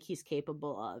what I think he's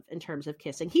capable of in terms of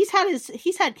kissing. He's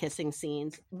had kissing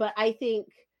scenes, but I think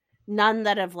none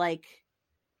that have like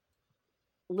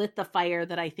lit the fire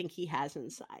that I think he has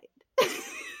inside.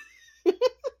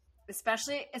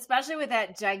 Especially with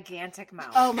that gigantic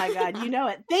mouth. Oh my God, you know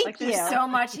it. Thank you. There's so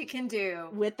much he can do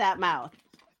with that mouth.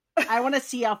 I want to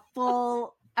see I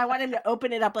want him to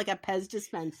open it up like a Pez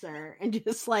dispenser and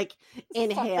just like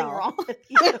inhale. Wrong.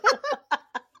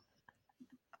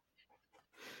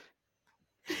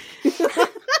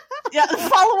 Yeah,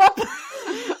 follow up.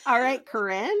 All right,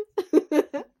 Corinne.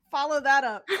 Follow that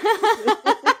up.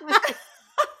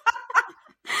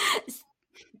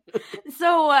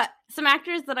 So, some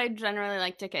actors that I generally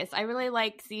like to kiss. I really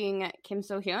like seeing Kim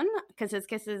So-hyun because his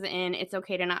kisses in It's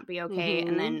Okay to Not Be Okay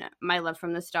and then My Love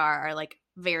from the Star are like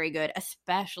very good,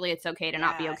 especially It's Okay to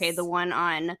Not Be Okay. The one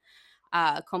on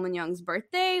Ko Min-young's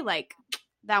birthday, like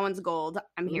that one's gold.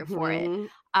 I'm here for it.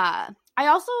 I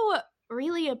also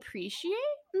really appreciate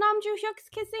Nam Joo-hyuk's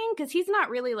kissing because he's not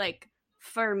really like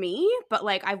for me, but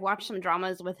like I've watched some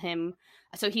dramas with him.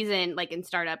 So he's in like in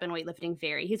Startup and Weightlifting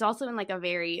Fairy. He's also in like a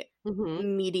very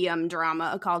medium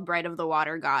drama called Bride of the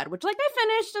Water God, which like I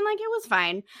finished and like it was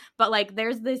fine. But like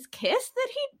there's this kiss that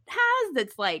he has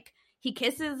that's like he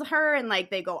kisses her and like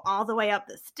they go all the way up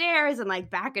the stairs and like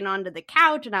back and onto the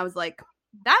couch, and I was like,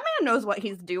 that man knows what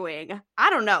he's doing. I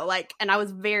don't know, like, and I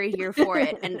was very here for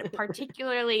it. And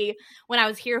particularly when I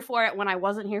was here for it, when I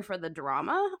wasn't here for the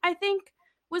drama, I think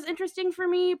was interesting for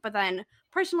me. But then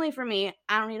personally for me,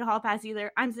 I don't need a hall pass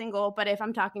either. I'm single, but if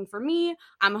I'm talking for me,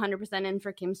 I'm 100% in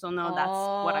for Kim Seon-ho. That's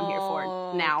what I'm here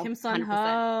for now. Kim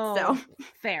Seon-ho. So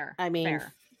fair. I mean,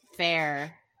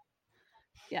 fair.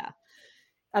 Yeah.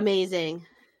 Amazing.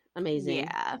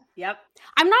 Yeah. Yep.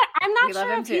 I'm not We love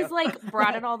sure him if he's too. like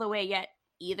brought it all the way yet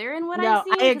either in what No, I've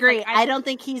seen. I agree. Like, I don't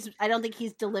think he's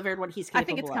delivered what he's capable I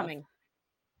think it's of. coming.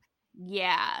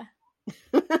 Yeah.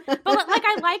 But like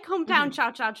I like Hometown Cha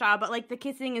Cha Cha, but like the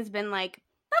kissing has been like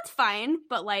that's fine,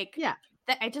 but like Yeah.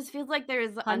 it just feels like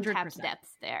there's untapped 100%. depth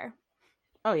there.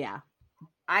 Oh yeah.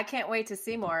 I can't wait to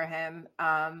see more of him.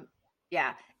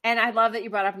 Yeah. And I love that you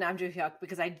brought up Nam Joo Hyuk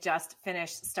because I just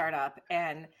finished Startup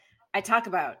and I talk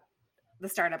about the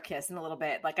Startup kiss in a little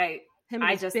bit. Like Him and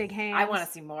I his just big hands. I want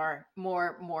to see more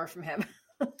from him.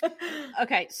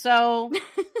 Okay, so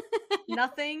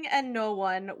nothing and no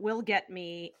one will get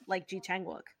me like Ji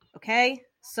Chang-wook. Okay,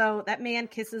 so that man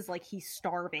kisses like he's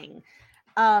starving.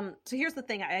 So here's the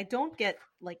thing: I don't get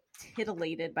like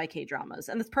titillated by K-dramas,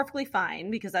 and that's perfectly fine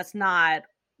because that's not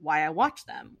why I watch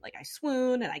them. Like I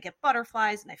swoon and I get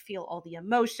butterflies and I feel all the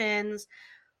emotions.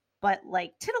 But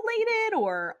like titillated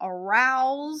or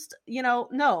aroused,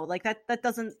 no, like that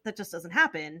just doesn't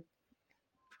happen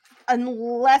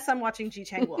unless I'm watching Ji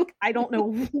Chang-wook. I don't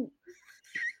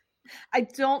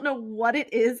know what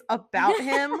it is about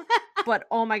him, but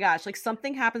oh my gosh, like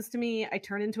something happens to me. I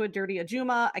turn into a dirty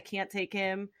Ajuma. I can't take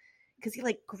him because he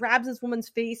like grabs this woman's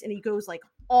face and he goes like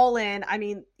all in. I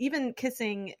mean, even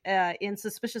kissing in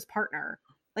Suspicious Partner,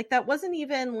 like that wasn't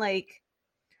even like,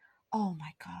 oh my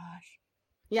gosh.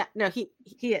 Yeah, no, he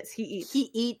eats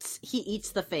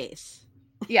the face.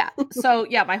 Yeah. So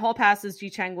yeah, my hall pass is Ji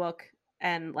Chang-wook,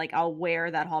 and like I'll wear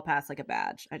that hall pass like a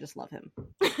badge. I just love him.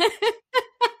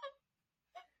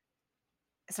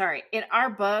 Sorry, in our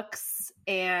books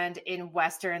and in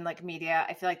Western like media,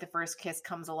 I feel like the first kiss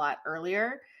comes a lot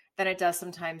earlier than it does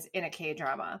sometimes in a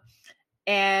K-drama.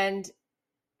 And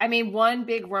I mean, one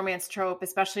big romance trope,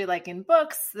 especially like in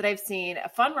books that I've seen, a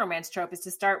fun romance trope is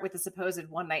to start with a supposed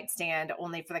one-night stand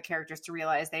only for the characters to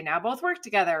realize they now both work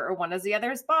together or one is the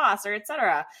other's boss or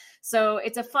etc. So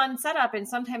it's a fun setup. And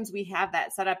sometimes we have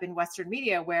that setup in Western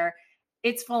media where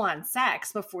it's full on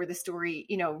sex before the story,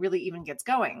 really even gets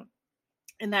going.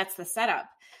 And that's the setup.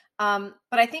 But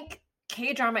I think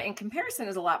K-drama in comparison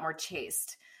is a lot more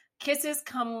chaste. Kisses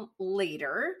come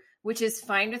later, which is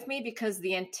fine with me because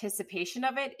the anticipation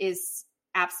of it is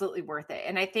absolutely worth it.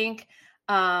 And I think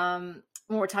when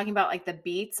we're talking about like the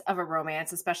beats of a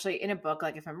romance, especially in a book,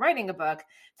 like if I'm writing a book,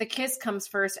 the kiss comes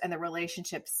first and the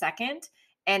relationship second.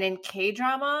 And in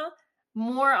K-drama,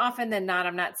 more often than not,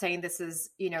 I'm not saying this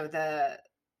is, the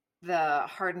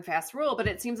hard and fast rule, but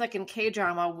it seems like in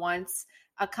K-drama, once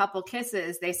a couple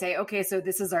kisses, they say, okay, so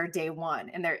this is our day one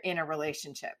and they're in a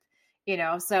relationship,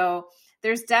 so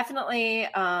there's definitely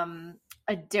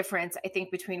a difference, I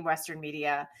think, between Western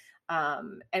media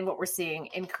and what we're seeing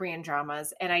in Korean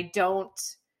dramas. And I don't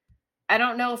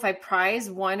know if I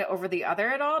prize one over the other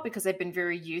at all because I've been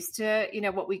very used to,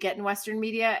 what we get in Western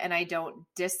media and I don't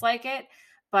dislike it,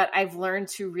 but I've learned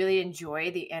to really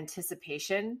enjoy the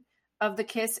anticipation of the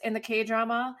kiss in the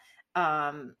K-drama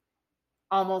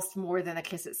almost more than the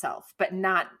kiss itself, but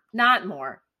not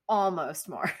more, almost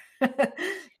more.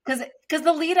 Because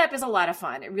the lead up is a lot of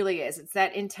fun. It really is. It's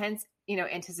that intense,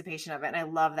 anticipation of it. And I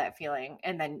love that feeling.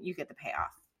 And then you get the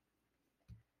payoff.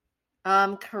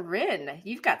 Corinne,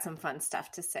 you've got some fun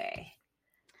stuff to say.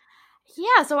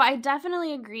 Yeah, so I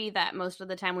definitely agree that most of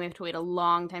the time we have to wait a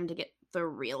long time to get the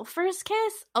real first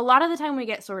kiss. A lot of the time we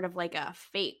get sort of like a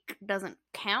fake doesn't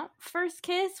count first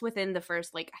kiss within the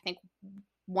first, like, I think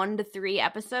 1 to 3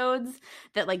 episodes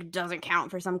that like doesn't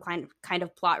count for some kind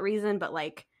of plot reason, but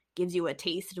like gives you a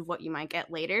taste of what you might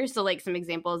get later. So like some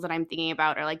examples that I'm thinking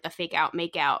about are like the fake out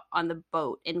make out on the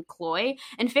boat in Chloe.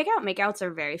 And fake out make outs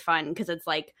are very fun because it's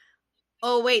like,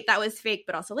 oh wait, that was fake,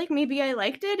 but also like maybe I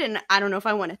liked it and I don't know if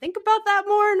I want to think about that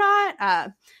more or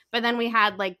not. But then we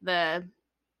had like this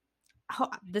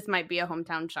might be a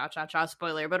Hometown Cha Cha Cha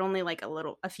spoiler, but only like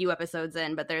a few episodes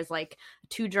in, but there's like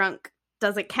too drunk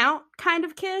doesn't count kind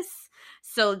of kiss.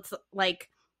 So it's like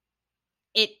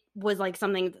it was like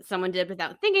something that someone did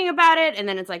without thinking about it, and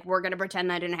then it's like, we're gonna pretend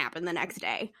that didn't happen the next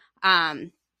day.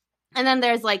 And then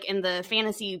there's like in the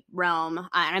fantasy realm, and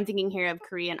I'm thinking here of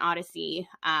Korean Odyssey,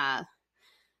 a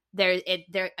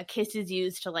kiss is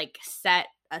used to like set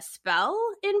a spell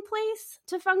in place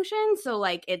to function. So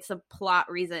like it's a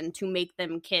plot reason to make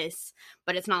them kiss,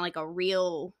 but it's not like a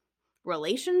real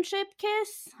relationship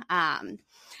kiss. And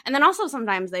then also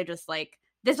sometimes they just like,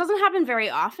 this doesn't happen very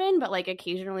often, but like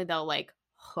occasionally they'll like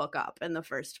hook up in the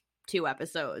first 2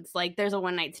 episodes. Like there's a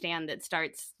one night stand that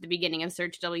starts the beginning of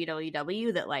Search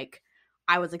WWW that like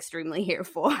I was extremely here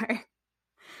for.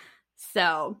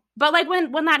 So, but like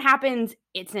when that happens,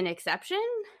 it's an exception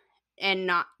and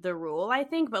not the rule, I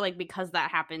think. But like because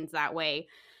that happens that way,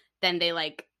 then they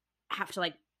like have to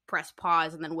like press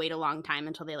pause and then wait a long time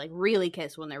until they like really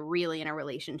kiss when they're really in a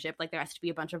relationship. Like there has to be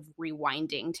a bunch of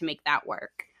rewinding to make that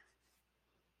work.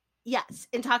 Yes.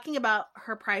 And talking about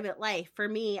her private life, for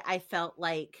me, I felt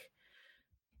like,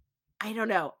 I don't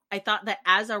know. I thought that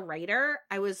as a writer,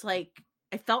 I was like,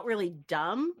 I felt really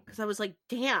dumb because I was like,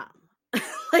 damn,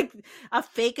 like a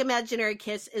fake imaginary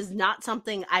kiss is not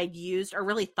something I'd used or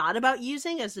really thought about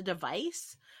using as a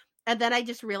device. And then I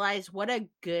just realized what a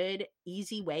good,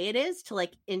 easy way it is to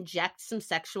like inject some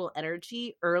sexual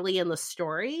energy early in the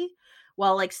story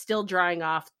while like still drawing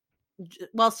out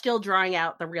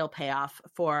the real payoff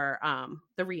for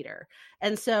the reader.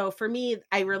 And so for me,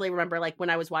 I really remember like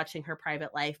when I was watching her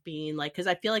private life being like, because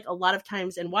I feel like a lot of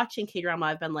times in watching K-drama,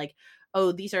 I've been like,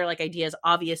 oh, these are like ideas,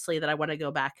 obviously, that I want to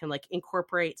go back and like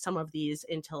incorporate some of these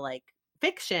into like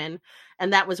fiction.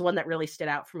 And that was one that really stood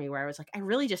out for me where I was like, I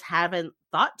really just haven't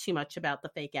thought too much about the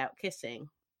fake out kissing.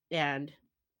 And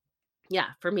yeah,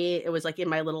 for me, it was like in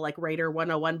my little like Writer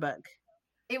 101 book.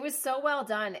 It was so well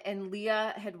done. And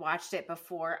Leah had watched it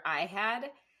before I had,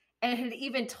 and had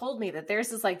even told me that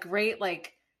there's this like great,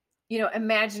 like, you know,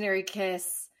 imaginary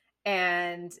kiss,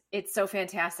 and it's so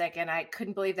fantastic. And I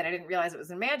couldn't believe that I didn't realize it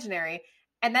was imaginary.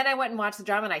 And then I went and watched the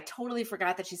drama, and I totally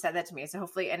forgot that she said that to me. So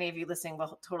hopefully any of you listening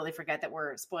will totally forget that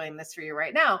we're spoiling this for you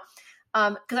right now.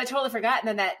 Because I totally forgot. And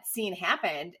then that scene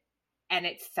happened and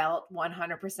it felt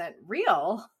 100%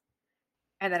 real.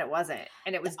 And then it wasn't.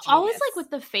 And it was genius. Always like with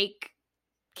the fake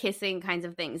kissing kinds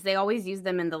of things, they always use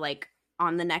them in the like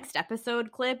on the next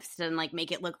episode clips and like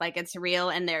make it look like it's real,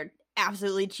 and they're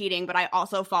absolutely cheating, but I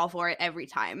also fall for it every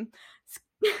time.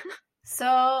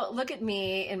 So look at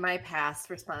me in my past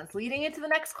response leading into the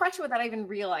next question without even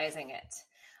realizing it.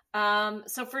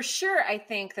 So for sure, I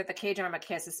think that the K-drama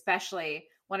kiss, especially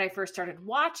when I first started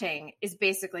watching, is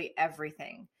basically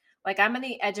everything. Like I'm on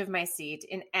the edge of my seat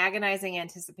in agonizing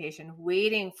anticipation,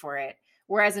 waiting for it.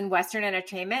 Whereas in Western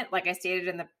entertainment, like I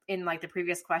stated in like the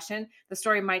previous question, the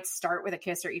story might start with a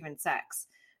kiss or even sex.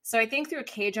 So I think through a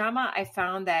K-drama, I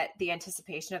found that the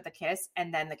anticipation of the kiss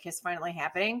and then the kiss finally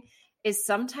happening is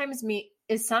sometimes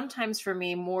for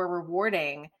me more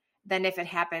rewarding than if it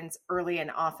happens early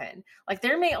and often. Like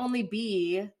there may only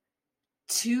be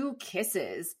 2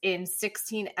 kisses in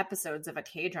 16 episodes of a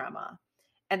K-drama.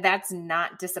 And that's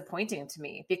not disappointing to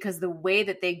me because the way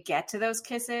that they get to those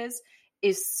kisses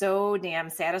is so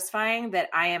damn satisfying that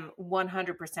I am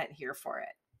 100% here for it.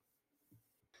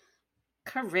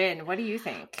 Corinne, what do you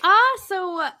think?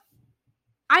 So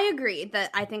I agree that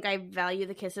I think I value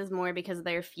the kisses more because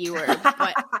they're fewer,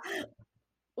 but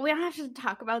we don't have to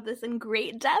talk about this in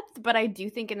great depth, but I do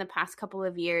think in the past couple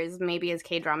of years, maybe as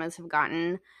K-dramas have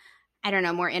gotten, I don't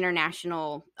know, more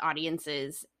international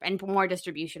audiences and more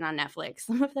distribution on Netflix,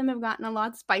 some of them have gotten a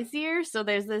lot spicier. So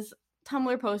there's this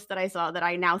Tumblr post that I saw that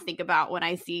I now think about when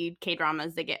I see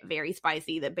K-dramas that get very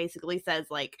spicy that basically says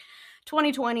like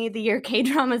 2020, the year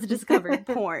K-dramas discovered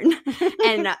porn.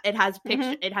 And it has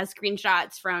it has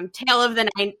screenshots from Tale of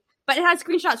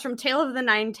the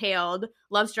Nine-Tailed,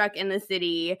 Love Struck in the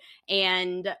City,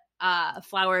 and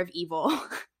Flower of Evil.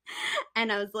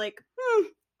 And I was like,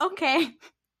 okay.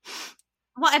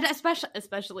 Well, and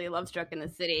especially Love Struck in the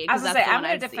City. I was going to say, I'm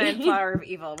going to defend Flower of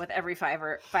Evil with every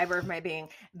fiber of my being.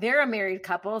 They're a married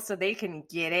couple, so they can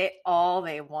get it all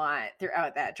they want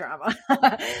throughout that drama.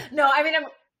 No, I mean,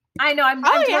 I'm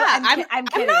kidding. I'm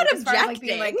not objecting. Like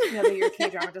being like, you know, the year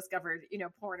K-drama discovered, you know,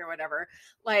 porn or whatever.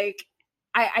 Like,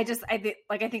 I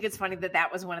think it's funny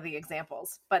that was one of the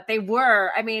examples. But they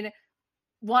were, I mean,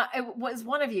 it was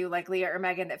one of you, like Leah or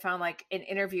Megan, that found like an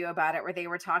interview about it where they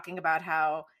were talking about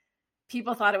how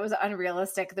people thought it was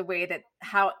unrealistic the way that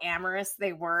how amorous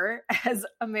they were as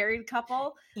a married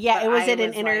couple. Yeah, but it was I in an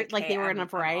was inner like, like hey, they were in a I'm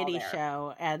all variety there.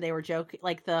 show and they were joking,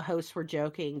 like the hosts were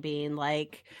joking, being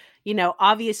like, you know,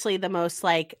 obviously the most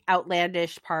like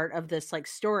outlandish part of this like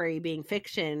story being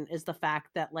fiction is the fact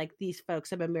that like these folks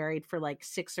have been married for like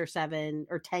 6 or 7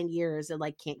 or 10 years and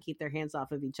like can't keep their hands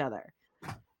off of each other.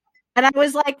 And I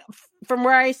was like, from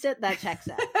where I sit, that checks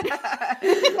out.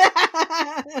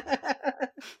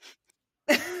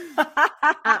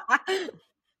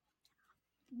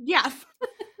 Yes.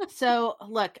 So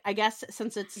look, I guess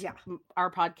since it's our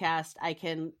podcast, I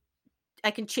can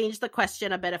change the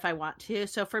question a bit if I want to.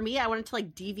 So for me, I wanted to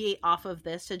like deviate off of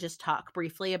this to just talk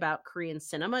briefly about Korean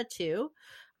cinema too.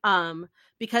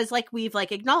 Because like we've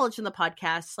like acknowledged in the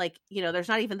podcast, like, you know, there's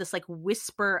not even this like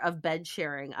whisper of bed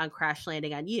sharing on Crash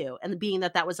Landing on You. And being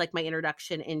that was like my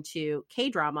introduction into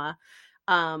K-drama,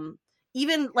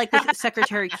 even like with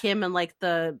Secretary Kim and like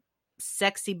the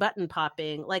sexy button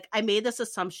popping, like I made this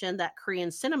assumption that Korean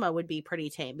cinema would be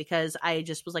pretty tame because I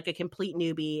just was like a complete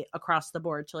newbie across the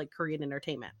board to like Korean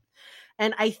entertainment.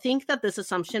 And I think that this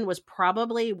assumption was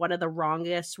probably one of the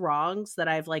wrongest wrongs that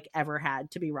I've like ever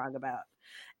had to be wrong about.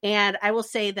 And I will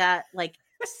say that like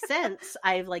since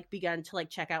I've like begun to like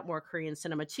check out more Korean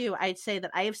cinema too, I'd say that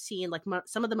I have seen like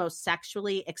some of the most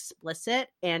sexually explicit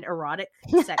and erotic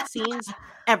sex scenes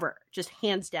ever, just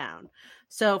hands down.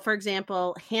 So for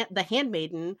example, The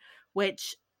Handmaiden,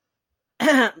 which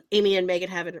Amy and Megan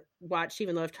haven't watched,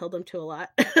 even though I've told them to a lot.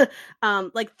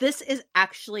 Like this is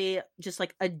actually just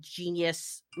like a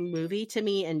genius movie to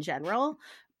me in general.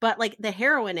 But like the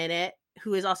heroine in it,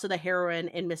 who is also the heroine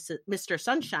in Mr.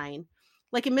 Sunshine,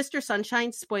 like in Mr.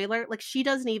 Sunshine, spoiler, like she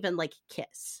doesn't even like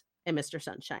kiss in Mr.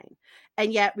 Sunshine.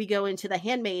 And yet we go into The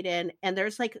Handmaiden and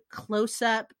there's like close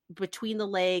up between the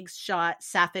legs shot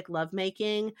sapphic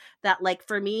lovemaking that like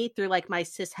for me through like my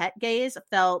cis het gaze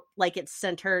felt like it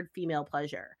centered female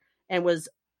pleasure and was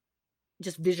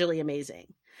just visually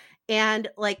amazing. And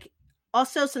like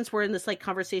also, since we're in this like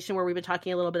conversation where we've been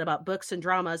talking a little bit about books and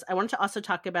dramas, I wanted to also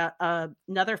talk about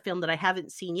another film that I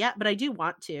haven't seen yet, but I do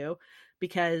want to,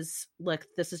 because look,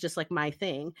 this is just like my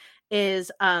thing,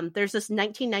 is there's this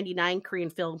 1999 Korean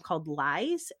film called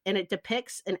Lies, and it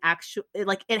depicts an actual,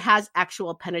 like it has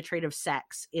actual penetrative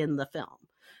sex in the film.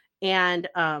 And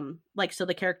like, so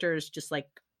the characters just like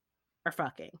are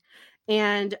fucking.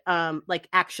 And like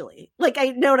actually, like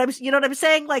I know what I'm, you know what I'm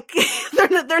saying? Like they're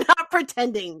not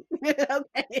pretending.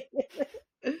 Okay.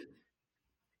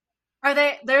 Are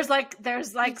they? There's like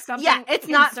something. Yeah, it's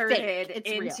not inserted fake. It's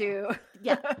into. Real.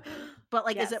 Yeah, but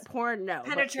like, Yes. Is it porn? No.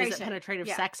 Penetration. Is it penetrative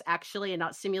Yeah. sex actually and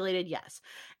not simulated? Yes.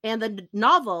 And the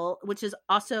novel, which is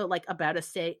also like about a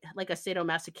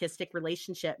sadomasochistic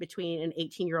relationship between an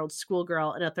 18-year-old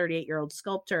schoolgirl and a 38-year-old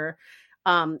sculptor.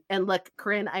 And look,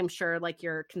 Corinne, I'm sure like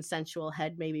your consensual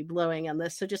head may be blowing on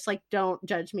this, so just like don't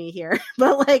judge me here.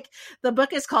 But like the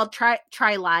book is called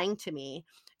Try Lying to Me,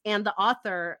 and the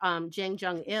author Jang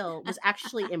Jung-il was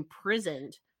actually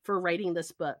imprisoned for writing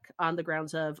this book on the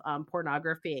grounds of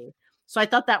pornography. So I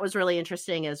thought that was really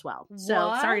interesting as well. So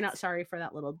What? sorry for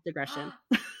that little digression.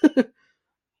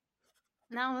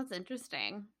 No, that's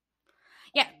interesting.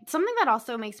 Yeah, something that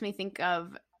also makes me think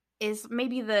of is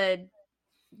maybe the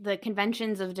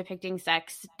conventions of depicting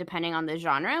sex depending on the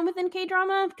genre within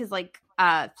K-drama, because like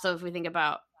so if we think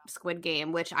about Squid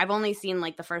Game, which I've only seen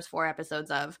like the first 4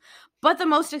 episodes of, but the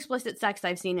most explicit sex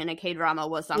I've seen in a K-drama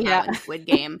was somehow in Squid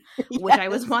Game. Yes. Which I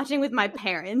was watching with my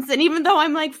parents, and even though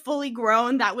I'm like fully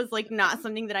grown, that was like not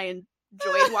something that I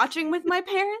enjoyed watching with my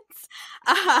parents.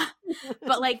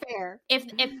 But like Fair. if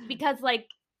because like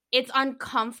it's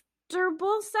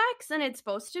uncomfortable sex and it's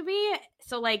supposed to be,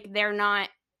 so like they're not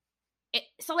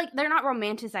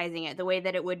romanticizing it the way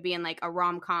that it would be in like a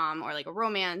rom-com or like a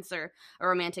romance or a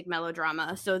romantic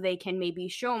melodrama, so they can maybe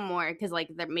show more because like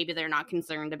maybe they're not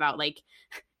concerned about like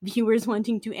viewers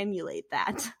wanting to emulate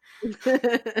that.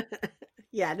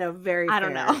 Yeah, no, very I fair.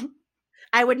 don't know.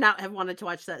 I would not have wanted to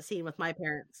watch that scene with my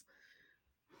parents.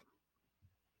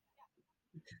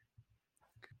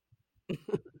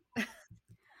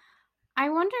 I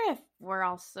wonder if we're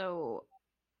also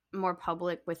more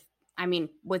public with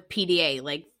PDA,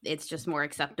 like it's just more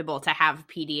acceptable to have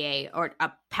PDA or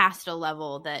past a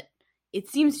level that it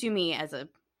seems to me as a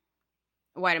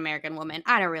white American woman,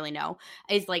 I don't really know,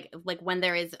 is like when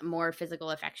there is more physical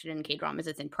affection in K-dramas,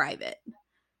 it's in private,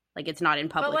 like it's not in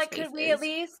public. But like,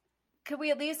 spaces. could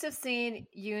we at least have seen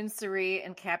Yoon Suri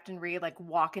and Captain Ree like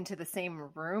walk into the same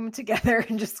room together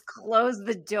and just close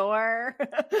the door?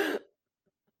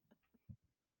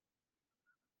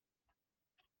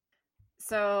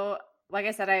 So, like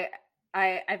I said,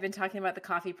 I've been talking about the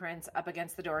Coffee Prince Up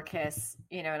Against the Door kiss,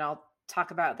 and I'll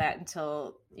talk about that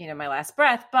until, my last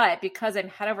breath. But because I'm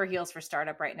head over heels for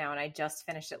Startup right now, and I just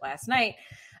finished it last night,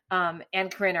 and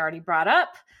Corinne already brought up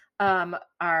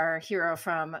our hero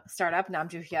from Startup, Nam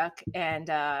Joo Hyuk, and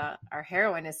our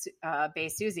heroine is Bae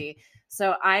Suzy.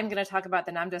 So I'm going to talk about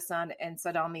the Namdo-san and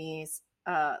Sadalmi's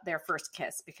their first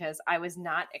kiss, because I was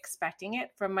not expecting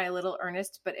it from my little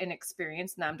earnest but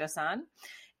inexperienced Namdo-san.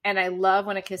 And I love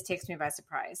when a kiss takes me by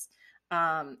surprise.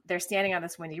 They're standing on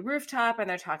this windy rooftop and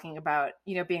they're talking about,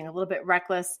 being a little bit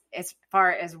reckless as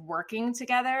far as working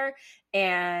together,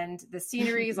 and the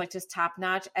scenery is like just top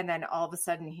notch. And then all of a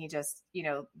sudden he just,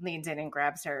 leans in and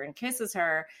grabs her and kisses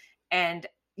her. And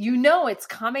it's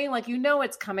coming,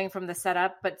 it's coming from the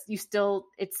setup, but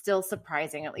it's still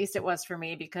surprising. At least it was for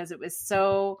me, because it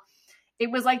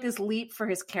was like this leap for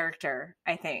his character,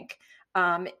 I think,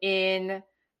 in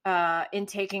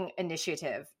taking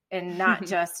initiative. And not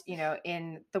just,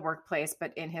 in the workplace,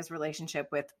 but in his relationship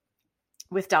with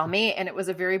Dalmi. And it was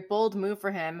a very bold move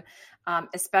for him,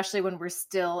 especially when we're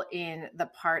still in the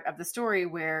part of the story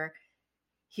where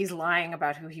he's lying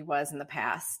about who he was in the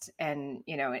past, and,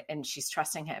 and she's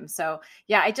trusting him. So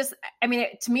yeah,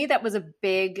 to me, that was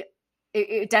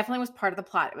it definitely was part of the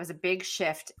plot. It was a big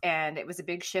shift, and it was a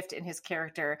big shift in his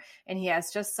character. And he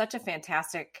has just such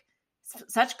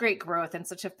great growth and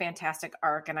such a fantastic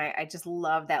arc. And I just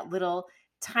love that little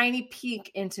tiny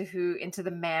peek into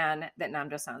the man that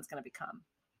Namdo-san's going to become.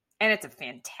 And it's a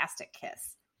fantastic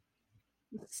kiss.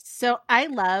 So I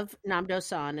love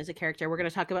Namdo-san as a character. We're going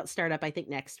to talk about Startup, I think,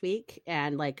 next week.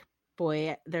 And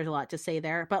boy, there's a lot to say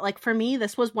there. But for me,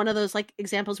 this was one of those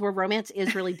examples where romance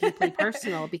is really deeply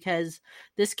personal, because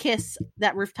this kiss,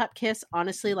 that rooftop kiss,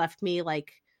 honestly left me meh,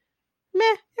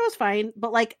 it was fine.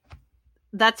 But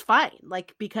that's fine.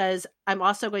 Because I'm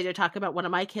also going to talk about one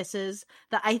of my kisses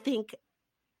that I think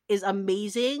is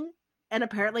amazing. And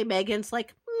apparently Megan's meh,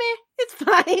 it's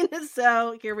fine.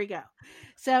 So here we go.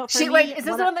 So is this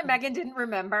the one that Megan didn't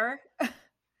remember?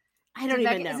 I don't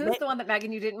even know. Is this the one that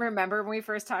Megan, you didn't remember when we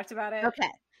first talked about it? Okay.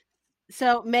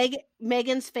 So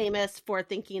Megan's famous for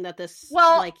thinking that this,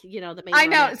 the main. I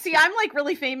know. See, I'm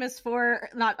really famous for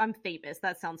I'm famous.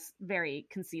 That sounds very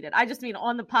conceited. I just mean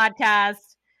on the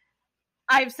podcast,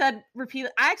 I've said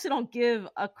repeatedly, I actually don't give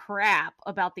a crap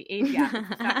about the age gap. In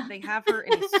fact, they have her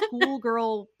in a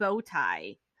schoolgirl bow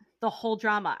tie the whole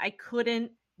drama. I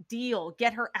couldn't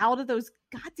get her out of those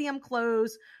goddamn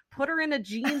clothes, put her in a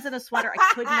jeans and a sweater.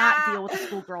 I could not deal with a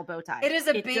schoolgirl bow tie. It is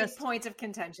a big point of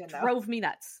contention, though. Drove me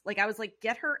nuts. I was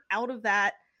get her out of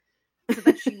that so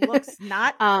that she looks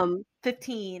not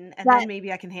 15, and then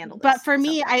maybe I can handle this. But for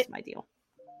me, that's my deal.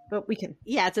 But we can.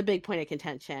 Yeah, it's a big point of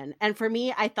contention. And for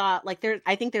me, I thought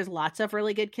I think there's lots of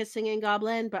really good kissing in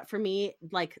Goblin, but for me,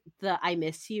 the I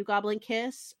miss you Goblin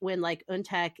kiss, when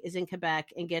Untek is in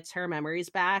Quebec and gets her memories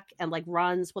back and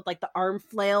runs with the arm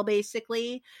flail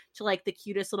basically to the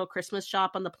cutest little Christmas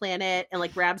shop on the planet,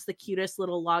 and grabs the cutest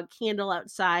little log candle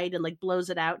outside and blows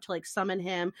it out to summon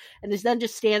him, and then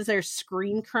just stands there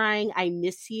scream crying, I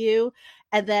miss you.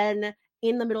 And then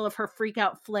in the middle of her freak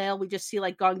out flail, we just see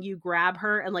Gong Yu grab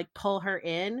her and pull her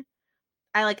in.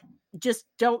 I just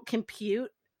don't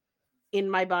compute in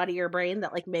my body or brain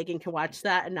that Megan can watch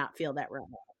that and not feel that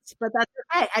romance. But that's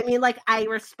okay. I mean, I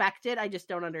respect it. I just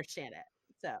don't understand it.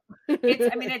 So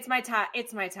it's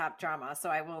my top drama. So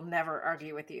I will never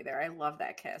argue with you there. I love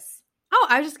that kiss. Oh,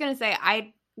 I was just gonna say,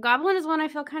 Goblin is one I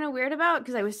feel kind of weird about,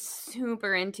 because I was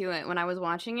super into it when I was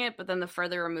watching it, but then the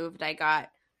further removed I got,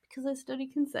 because I study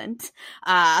consent,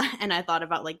 and I thought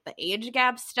about the age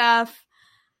gap stuff.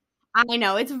 I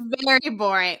know it's very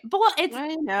boring, but it's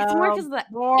more because the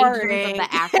ages of the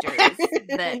actors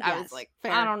that I was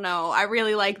fair. I don't know. I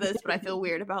really like this, but I feel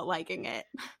weird about liking it.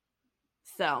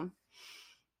 So,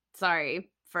 sorry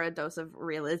for a dose of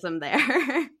realism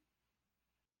there.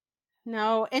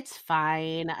 No, it's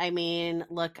fine. I mean,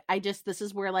 look, this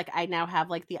is where I now have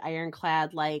the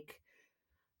ironclad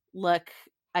look.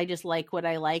 I just like what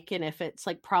I like, and if it's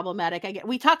problematic,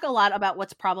 we talk a lot about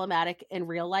what's problematic in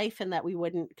real life and that we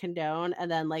wouldn't condone,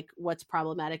 and then what's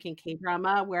problematic in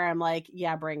K-drama, where I'm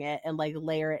yeah, bring it, and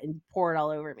layer it and pour it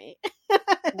all over me.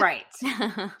 Right.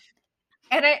 I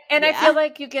feel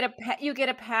you get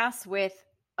a pass with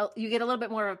you get a little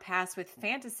bit more of a pass with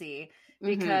fantasy,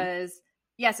 because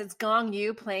yes, it's Gong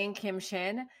Yu playing Kim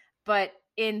Shin, but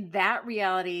in that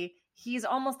reality, he's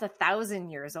almost 1,000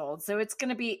 years old. So it's going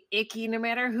to be icky no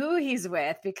matter who he's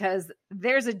with, because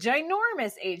there's a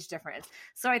ginormous age difference.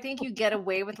 So I think you get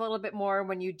away with a little bit more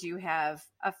when you do have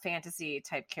a fantasy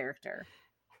type character.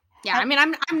 Yeah, I mean, I'm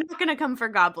not going to come for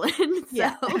Goblin. So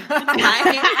yeah.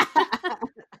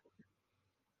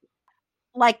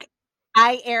 it's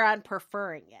I err on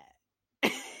preferring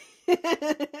it.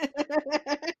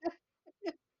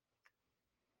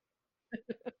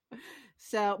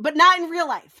 So, but not in real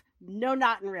life. No,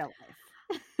 not in real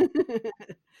life.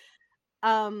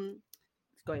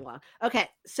 It's going long. Okay,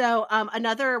 so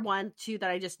another one too that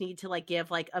I just need to like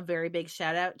give like a very big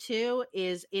shout out to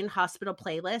is In Hospital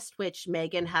Playlist, which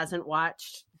Megan hasn't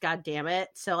watched. God damn it!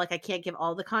 So like I can't give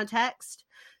all the context.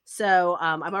 So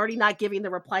I'm already not giving the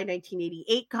Reply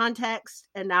 1988 context,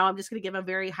 and now I'm just going to give a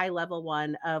very high level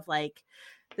one of like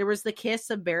there was the kiss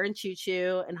of Baron Choo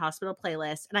Choo in Hospital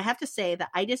Playlist, and I have to say that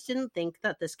I just didn't think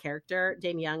that this character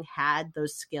Dane Young had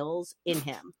those skills in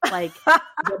him. Like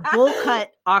the bull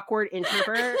cut awkward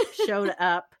introvert showed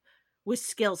up with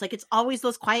skills. Like it's always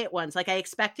those quiet ones. Like I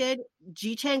expected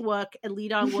Ji Chang Wook and Lee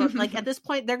Dong Wook. Like at this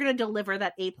point, they're going to deliver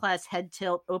that A+ head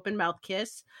tilt open mouth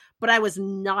kiss, but I was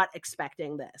not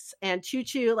expecting this. And Choo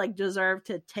Choo like deserved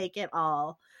to take it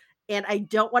all. And I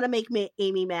don't want to make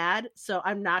Amy mad, so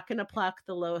I'm not going to pluck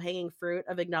the low-hanging fruit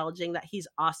of acknowledging that he's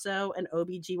also an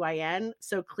OBGYN,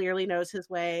 so clearly knows his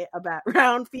way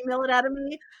around female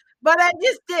anatomy. But I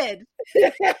just did.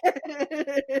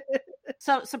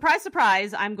 So, surprise,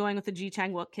 surprise, I'm going with the Ji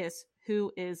Chang Wook kiss.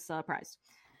 Who is surprised?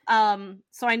 So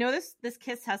I know this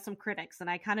kiss has some critics, and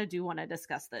I kind of do want to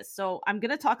discuss this. So I'm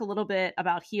going to talk a little bit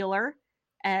about Healer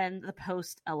and the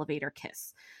post-elevator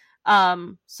kiss.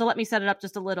 So let me set it up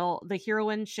just a little. The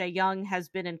heroine, Shay Young, has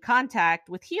been in contact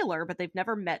with Healer, but they've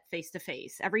never met face to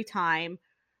face. Every time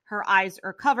her eyes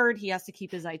are covered, he has to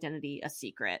keep his identity a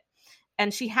secret.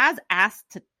 And she has asked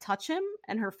to touch him,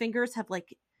 and her fingers have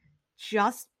like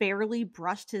just barely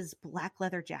brushed his black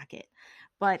leather jacket.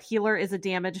 But Healer is a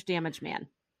damaged man.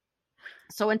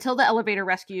 So until the elevator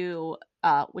rescue,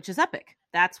 which is epic,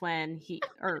 that's when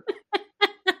Healer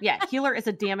is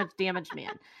a damaged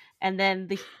man. And then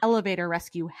the elevator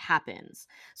rescue happens.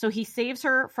 So he saves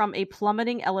her from a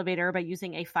plummeting elevator by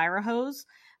using a fire hose,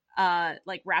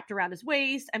 like wrapped around his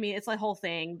waist. I mean, it's a whole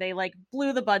thing. They like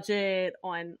blew the budget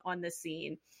on this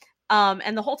scene.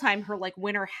 And the whole time her like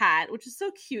winter hat, which is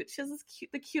so cute. She has this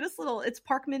the cutest little, it's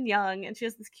Park Min Young, and she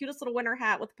has this cutest little winter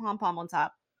hat with a pom-pom on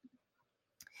top.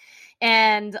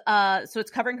 And so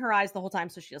it's covering her eyes the whole time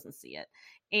so she doesn't see it.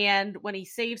 And when he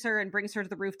saves her and brings her to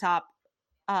the rooftop,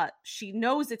 she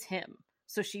knows it's him.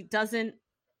 So she doesn't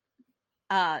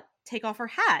take off her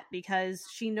hat because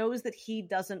she knows that he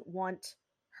doesn't want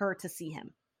her to see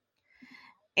him.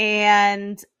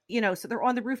 And, so they're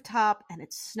on the rooftop and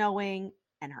it's snowing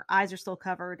and her eyes are still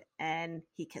covered and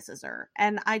he kisses her.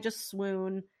 And I just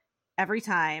swoon every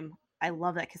time. I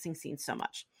love that kissing scene so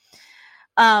much.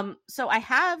 So I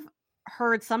have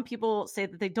heard some people say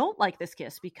that they don't like this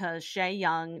kiss because Shay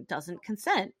Young doesn't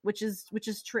consent, which is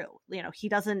true. He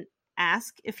doesn't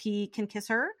ask if he can kiss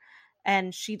her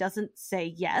and she doesn't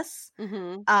say yes.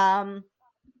 Mm-hmm.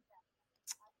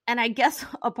 And I guess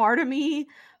a part of me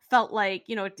felt like,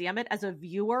 damn it, as a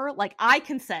viewer, like I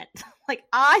consent. Like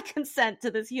I consent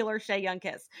to this Healer Shay Young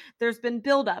kiss. There's been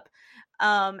buildup.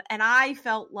 And I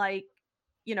felt like,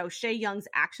 Shay Young's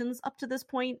actions up to this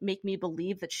point make me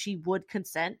believe that she would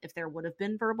consent if there would have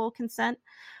been verbal consent.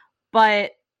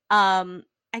 But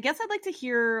I guess I'd like to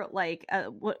hear like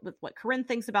what Corinne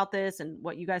thinks about this and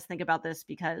what you guys think about this,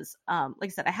 because like I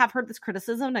said, I have heard this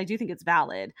criticism and I do think it's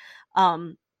valid.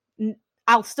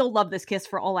 I'll still love this kiss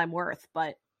for all I'm worth,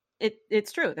 but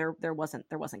it's true. There wasn't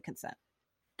consent.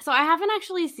 So I haven't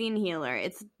actually seen Healer.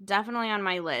 It's definitely on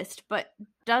my list, but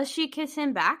does she kiss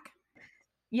him back?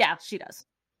 Yeah, she does.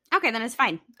 Okay, then it's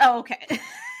fine. Oh, okay.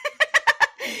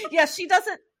 Yeah, she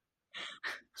doesn't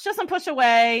push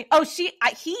away. Oh,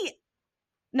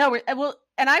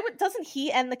 doesn't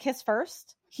he end the kiss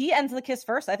first? He ends the kiss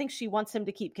first. I think she wants him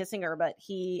to keep kissing her, but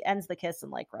he ends the kiss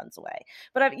and like runs away.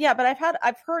 But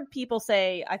I've heard people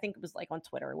say, I think it was like on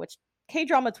Twitter, which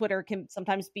K-drama Twitter can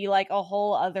sometimes be like a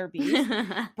whole other beast,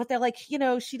 but they're like,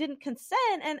 she didn't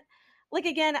consent. And like,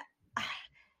 again,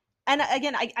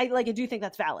 I do think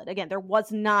that's valid. Again, there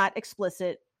was not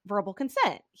explicit verbal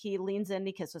consent. He leans in,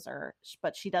 he kisses her,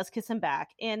 but she does kiss him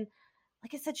back. And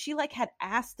like I said, she like had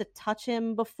asked to touch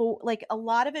him before. Like a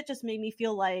lot of it just made me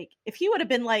feel like if he would have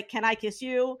been like, "Can I kiss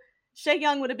you?" Shay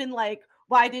Young would have been like,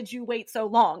 "Why did you wait so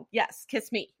long? Yes,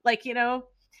 kiss me." Like,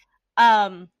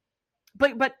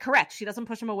 but correct. She doesn't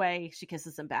push him away. She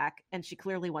kisses him back, and she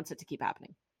clearly wants it to keep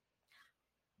happening.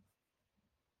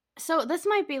 So this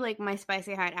might be like my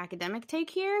spicy hot academic take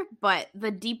here, but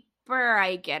the deeper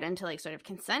I get into like sort of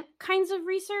consent kinds of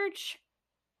research,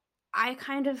 I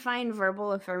kind of find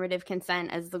verbal affirmative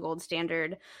consent as the gold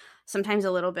standard sometimes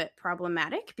a little bit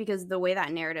problematic, because the way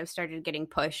that narrative started getting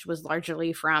pushed was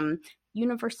largely from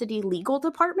university legal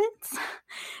departments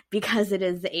because it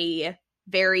is a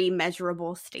very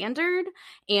measurable standard.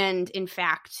 And in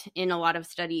fact, in a lot of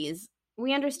studies,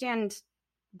 we understand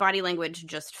body language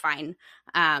just fine.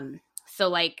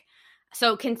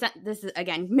 So consent, this is,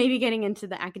 again, maybe getting into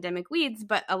the academic weeds,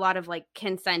 but a lot of like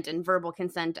consent and verbal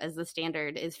consent as the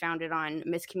standard is founded on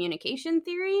miscommunication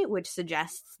theory, which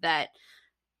suggests that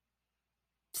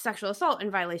sexual assault in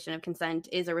violation of consent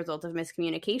is a result of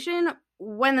miscommunication,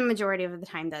 when the majority of the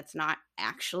time that's not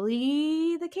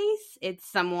actually the case.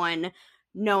 It's someone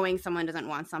knowing someone doesn't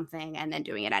want something and then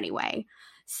doing it anyway.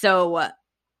 So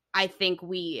I think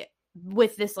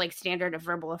with this like standard of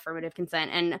verbal affirmative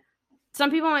consent, and some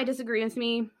people might disagree with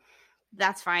me,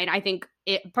 that's fine. I think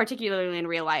particularly in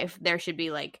real life, there should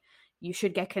be like, you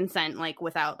should get consent like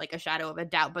without like a shadow of a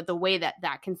doubt. But the way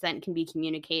that consent can be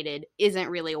communicated isn't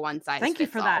really one size fits all. Thank you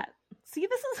for that. See,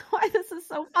 this is why this is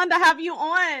so fun to have you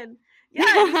on. Yeah,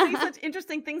 you say such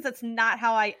interesting things. That's not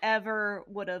how I ever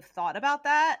would have thought about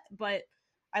that, but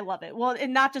I love it. Well,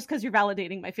 and not just because you're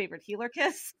validating my favorite healer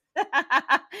kiss.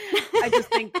 I just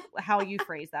think how you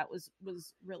phrased that was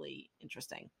really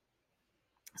interesting.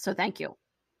 So thank you.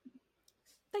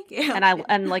 Thank you.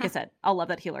 And like I said, I'll love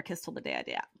that healer kiss till the day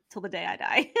I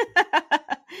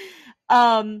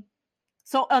die.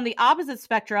 So on the opposite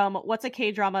spectrum, what's a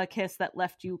K-drama kiss that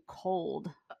left you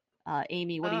cold?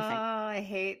 Amy, what do you think? I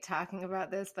hate talking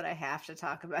about this, but I have to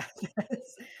talk about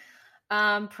this.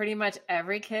 Pretty much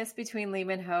every kiss between Lee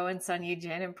Min-ho and Son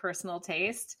Ye-jin in Personal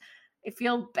Taste. I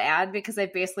feel bad because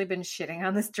I've basically been shitting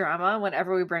on this drama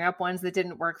whenever we bring up ones that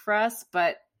didn't work for us,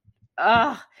 but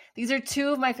these are two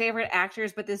of my favorite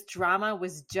actors, but this drama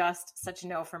was just such a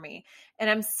no for me. And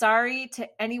I'm sorry to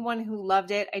anyone who loved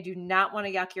it. I do not want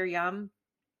to yuck your yum.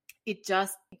 It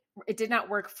did not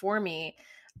work for me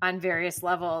on various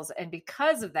levels. And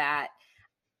because of that,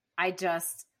 I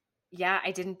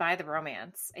didn't buy the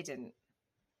romance. I didn't.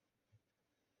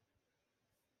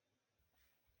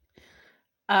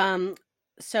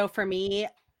 So for me,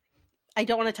 I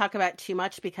don't want to talk about too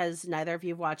much because neither of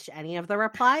you have watched any of the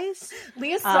replies.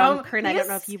 Leah's Corinne, I don't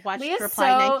know if you've watched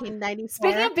Reply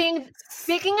 1994.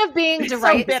 Speaking of being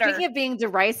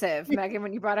derisive, Megan,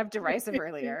 when you brought up derisive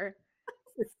earlier,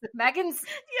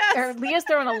 Leah's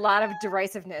throwing a lot of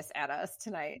derisiveness at us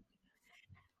tonight.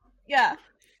 Yeah,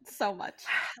 so much.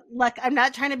 Look, I'm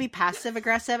not trying to be passive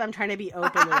aggressive. I'm trying to be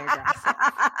openly aggressive.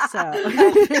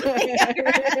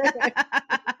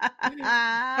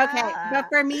 Okay, but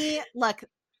for me, look,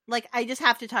 like I just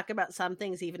have to talk about some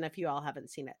things, even if you all haven't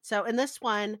seen it. So in this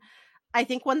one, I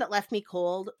think one that left me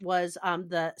cold was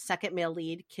the second male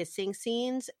lead kissing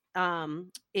scenes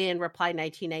in Reply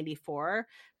 1994,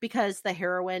 because the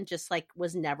heroine just like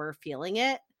was never feeling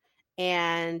it,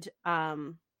 and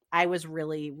I was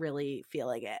really, really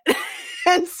feeling it.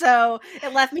 And so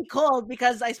it left me cold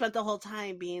because I spent the whole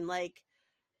time being like,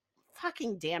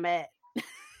 fucking damn it.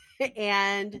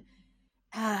 And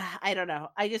I don't know.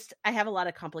 I have a lot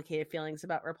of complicated feelings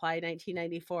about Reply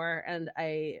 1994. And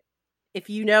if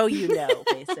you know,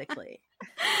 basically.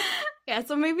 Yeah.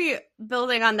 So maybe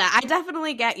building on that, I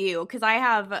definitely get you, because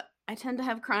I tend to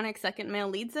have chronic second male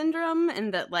lead syndrome,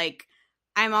 and that like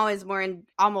I'm always more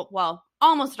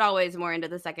almost always more into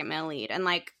the second male lead. And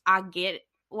like, I get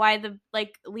why the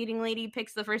like leading lady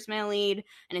picks the first male lead,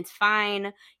 and it's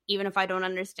fine even if I don't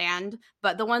understand.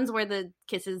 But the ones where the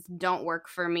kisses don't work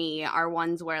for me are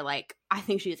ones where like I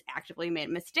think she has actively made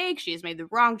a mistake, she has made the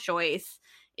wrong choice,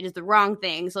 it is the wrong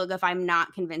thing. So if I'm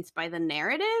not convinced by the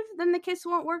narrative, then the kiss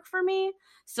won't work for me.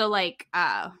 So like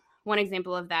one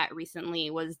example of that recently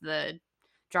was the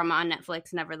drama on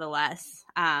Netflix, Nevertheless.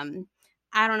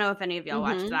 I don't know if any of y'all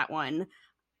watched that one.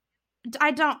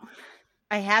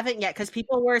 I haven't yet because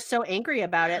people were so angry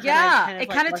about it. Yeah, it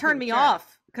kind of turned me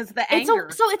off because the anger.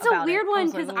 It's a weird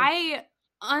one because I,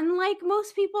 unlike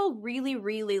most people, really,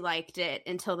 really liked it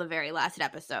until the very last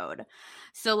episode.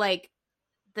 So like,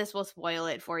 this will spoil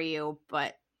it for you,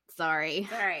 but sorry.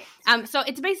 All right. So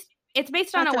it's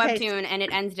based on a webtoon, and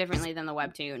it ends differently than the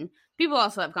webtoon. People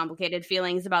also have complicated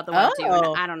feelings about the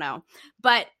webtoon. I don't know,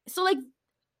 but so like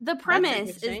the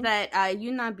premise is that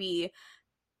Yunnabi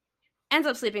ends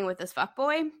up sleeping with this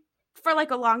fuckboy for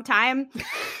like a long time.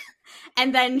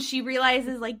 And then she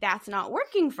realizes like that's not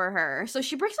working for her. So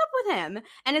she breaks up with him.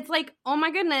 And it's like, oh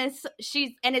my goodness.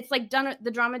 It's like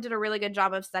the drama did a really good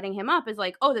job of setting him up as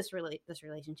like, oh, this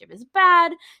relationship is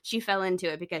bad. She fell into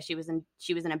it because she was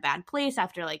in a bad place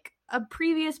after like a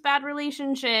previous bad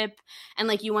relationship. And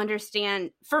like, you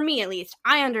understand, for me at least,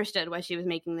 I understood why she was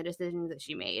making the decisions that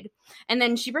she made. And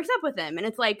then she breaks up with him. And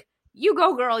it's like, you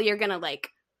go girl, you're gonna like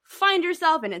find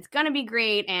yourself and it's gonna be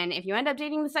great. And if you end up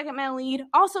dating the second male lead,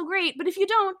 also great. But if you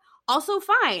don't, also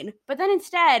fine. But then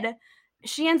instead,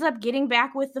 she ends up getting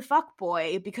back with the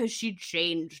fuckboy because she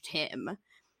changed him.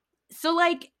 So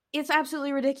like, It's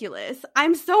absolutely ridiculous.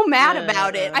 I'm so mad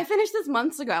about it. I finished this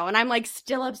months ago, and I'm like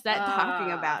still upset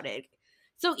talking about it.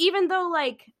 So even though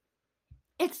like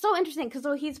it's so interesting because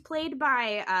so he's played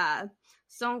by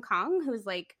Song Kang, who's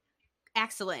like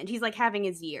excellent. He's like having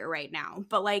his year right now,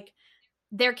 but like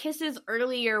their kisses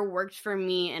earlier worked for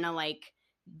me in a like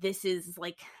this is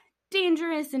like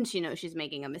dangerous and she knows she's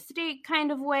making a mistake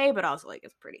kind of way, but also like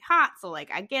it's pretty hot, so like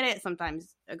I get it.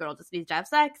 Sometimes a girl just needs to have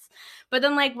sex, but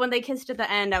then like when they kissed at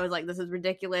the end, I was like, this is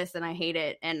ridiculous and I hate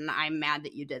it and I'm mad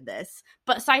that you did this.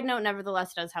 But side note,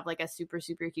 nevertheless, does have like a super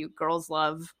cute girls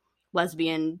love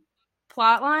lesbian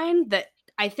plot line that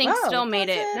I think still made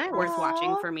it worth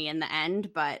watching for me in the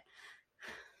end. But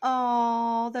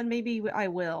then maybe I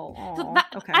will. So that,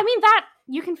 okay. I mean, that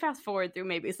you can fast forward through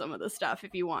maybe some of the stuff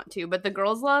if you want to, but the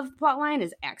girls love plotline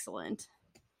is excellent.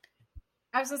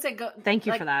 I was gonna say, thank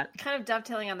you for that. Kind of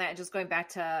dovetailing on that, and just going back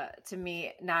to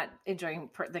me not enjoying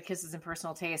the kisses in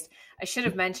personal taste. I should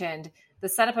have mentioned the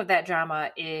setup of that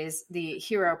drama is the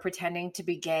hero pretending to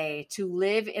be gay to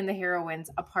live in the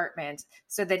heroine's apartment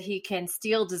so that he can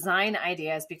steal design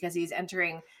ideas because he's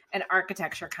entering an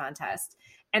architecture contest.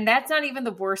 And that's not even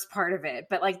the worst part of it,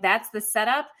 but like that's the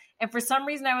setup. And for some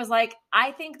reason I was like,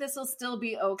 I think this will still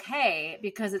be okay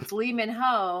because it's Lee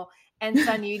Min-ho and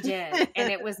Sun Yee-jin,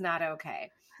 and it was not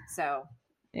okay. So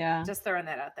yeah, just throwing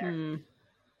that out there.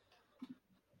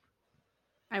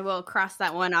 I will cross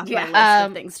that one off my list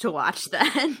of things to watch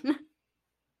then.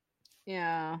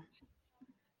 Yeah.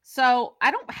 So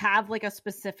I don't have like a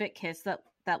specific kiss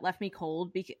that left me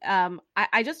cold.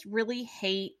 I just really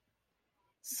hate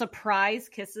surprise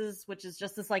kisses, which is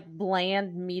just this like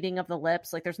bland meeting of the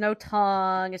lips. Like there's no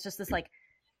tongue. It's just this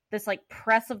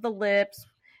press of the lips,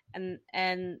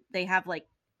 and they have like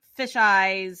fish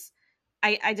eyes.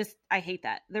 I hate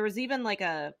that. There was even like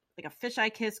a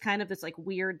fisheye kiss, kind of this like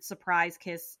weird surprise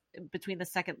kiss between the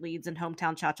second leads in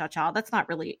Hometown Cha Cha Cha. That's not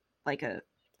really like a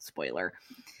spoiler,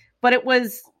 but it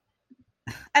was,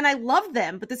 and I love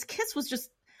them, but this kiss was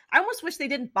just, I almost wish they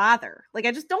didn't bother. Like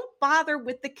I just don't bother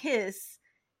with the kiss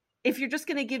if you're just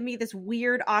going to give me this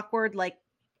weird, awkward, like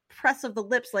press of the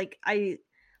lips. Like I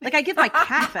give my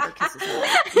cat better kisses,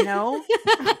 you know?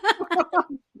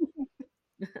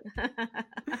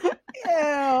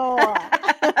 Ew.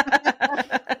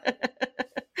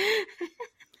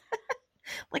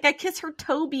 Like I kiss her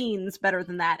toe beans better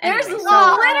than that. There's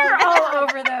glitter all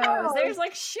over those. There's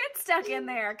like shit stuck in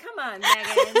there. Come on,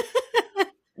 Megan.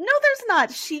 No, there's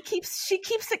not. She keeps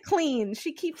it clean.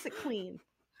 She keeps it clean.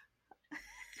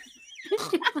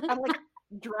 I'm like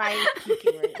dry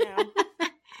puking right now.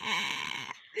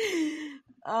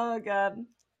 Oh god.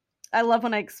 I love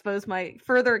when I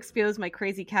further expose my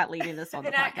crazy cat ladiness on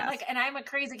the podcast. And I'm a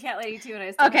crazy cat lady too, and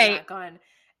I still have not gone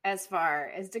as far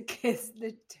as to kiss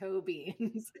the toe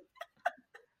beans.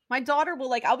 My daughter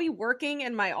will I'll be working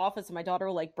in my office and my daughter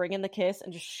will bring in the kiss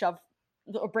and just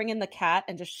bring in the cat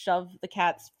and just shove the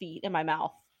cat's feet in my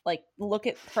mouth. Like, look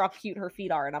at how cute her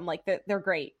feet are. And I'm like, they're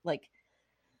great. Like,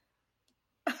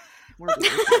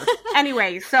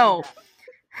 anyway, so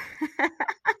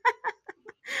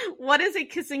what is a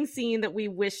kissing scene that we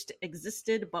wished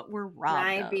existed but were robbed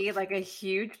Can I be like a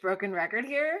huge broken record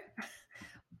here?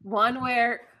 One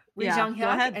where Lee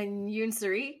Jong-hyuk and Yoon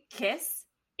Suri kiss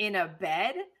in a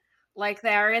bed, like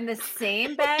they are in the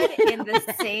same bed in the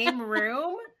same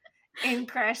room in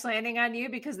Crash Landing on You,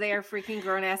 because they are freaking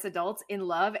grown-ass adults in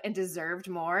love and deserved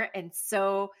more, and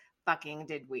so fucking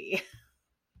did we.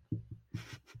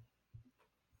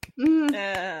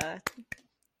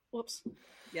 Whoops.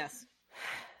 Yes.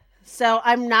 So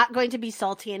I'm not going to be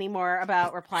salty anymore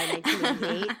about Reply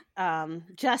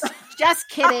 1988. Just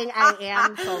kidding. I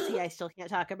am salty. I still can't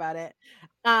talk about it.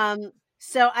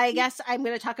 So I guess I'm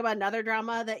going to talk about another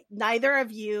drama that neither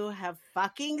of you have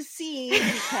fucking seen,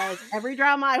 because every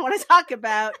drama I want to talk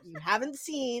about you haven't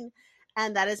seen,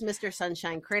 and that is Mr.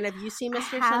 Sunshine. Corinne, have you seen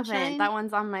Mr. Sunshine? That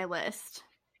one's on my list.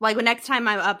 Like next time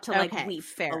I'm up to weep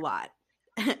a lot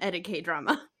at a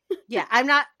K-drama. Yeah, I'm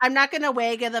not going to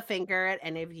wag the finger at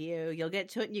any of you. You'll get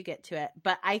to it and you get to it.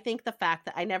 But I think the fact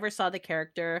that I never saw the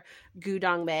character Gu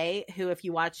Dong-mei, who, if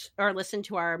you watch or listen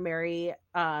to our Mary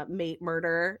Mate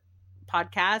Murder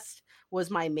podcast, was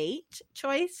my mate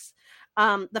choice.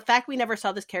 The fact we never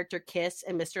saw this character kiss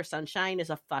in Mr. Sunshine is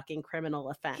a fucking criminal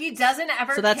offense. He doesn't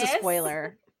ever So that's kiss? a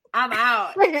spoiler. I'm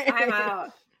out. I'm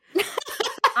out.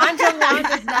 An Jung-won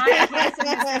does not kiss in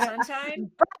Mr.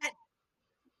 Sunshine.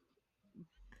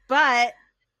 But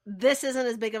this isn't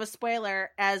as big of a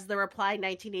spoiler as the Reply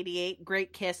 1988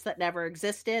 great kiss that never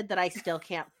existed that I still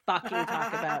can't fucking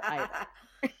talk about either.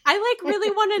 I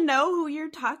really want to know who you're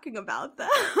talking about, though.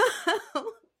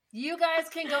 You guys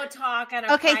can go talk on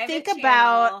a Okay, private think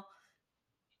channel.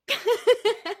 about-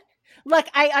 Look,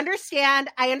 I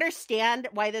understand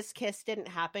why this kiss didn't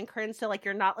happen, Corinne. So like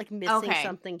you're not like missing Okay.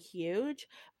 something huge.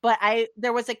 But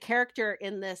there was a character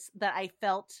in this that I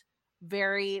felt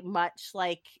very much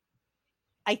like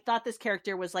I thought this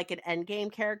character was like an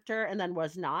Endgame character and then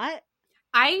was not.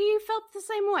 I felt the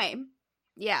same way.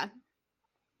 Yeah.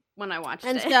 When I watched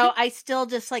And it. so I still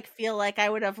just like feel like I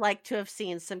would have liked to have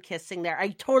seen some kissing there. I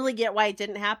totally get why it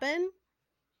didn't happen.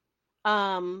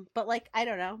 But like I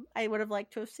don't know. I would have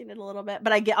liked to have seen it a little bit,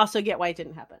 but I also get why it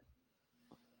didn't happen.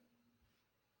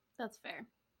 That's fair.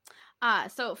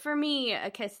 So for me, a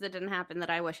kiss that didn't happen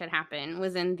that I wish had happened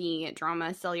was in the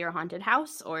drama Sell Your Haunted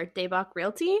House or Daybok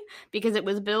Realty, because it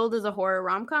was billed as a horror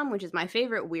rom-com, which is my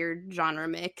favorite weird genre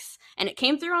mix. And it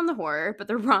came through on the horror, but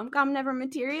the rom-com never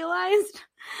materialized.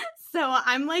 So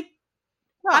I'm like,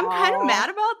 I'm kind of mad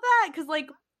about that, because like,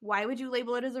 why would you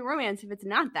label it as a romance if it's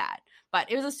not that? But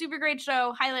it was a super great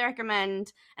show, highly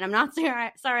recommend. And I'm not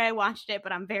sorry I watched it,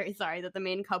 but I'm very sorry that the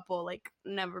main couple like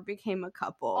never became a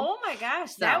couple. Oh my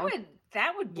gosh, So- that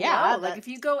would blow. Yeah, Like if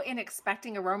you go in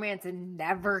expecting a romance and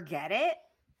never get it.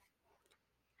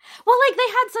 Well, like they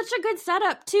had such a good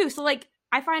setup too. So like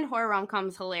I find horror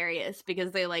rom-coms hilarious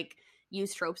because they like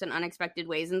use tropes in unexpected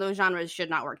ways, and those genres should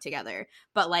not work together.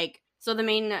 But like, so the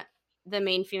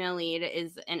main female lead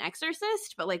is an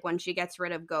exorcist, but like when she gets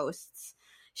rid of ghosts,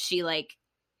 she like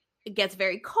gets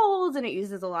very cold and it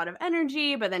uses a lot of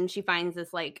energy. But then she finds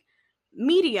this like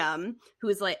medium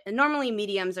who's like, normally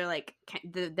mediums are like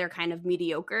they're kind of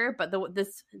mediocre, but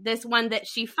this one that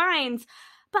she finds,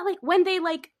 but like when they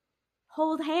like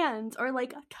hold hands or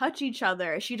like touch each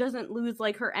other, she doesn't lose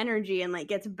like her energy and like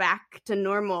gets back to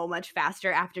normal much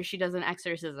faster after she does an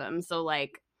exorcism. So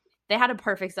like they had a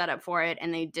perfect setup for it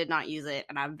and they did not use it,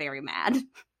 and I'm very mad.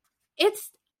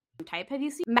 It's type. Have you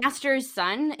seen Master's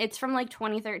Son? It's from like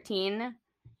 2013.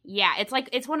 Yeah,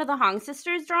 it's one of the Hong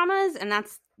sisters dramas, and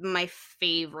that's my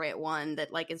favorite one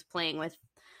that like is playing with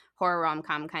horror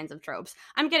rom-com kinds of tropes.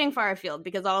 I'm getting far afield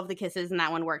because all of the kisses in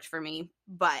that one worked for me,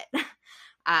 but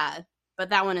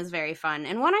that one is very fun,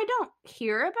 and one I don't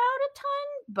hear about a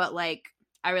ton, but like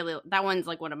that one's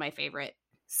like one of my favorite.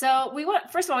 So we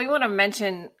want to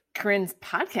mention Corinne's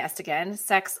podcast again,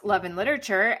 Sex, Love, and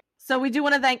Literature. So we do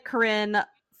want to thank Corinne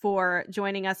for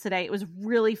joining us today. It was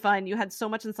really fun. You had so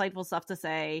much insightful stuff to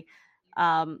say.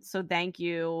 So thank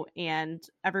you. And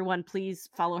everyone, please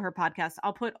follow her podcast.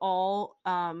 I'll put all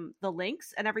the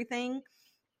links and everything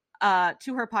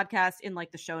to her podcast in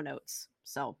like the show notes.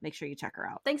 So make sure you check her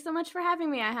out. Thanks so much for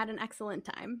having me. I had an excellent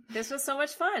time. This was so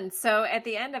much fun. So at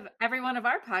the end of every one of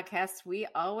our podcasts, we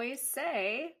always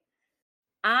say,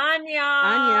 Annyeong.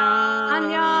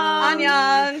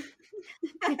 Annyeong.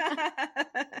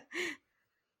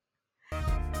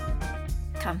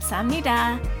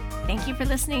 Kamsahamnida. Thank you for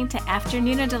listening to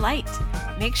Afternoon of Delight.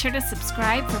 Make sure to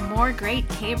subscribe for more great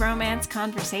K-romance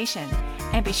conversation.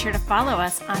 And be sure to follow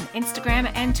us on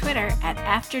Instagram and Twitter at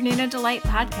Afternoon of Delight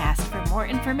Podcast for more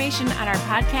information on our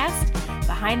podcast,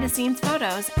 behind-the-scenes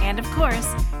photos, and of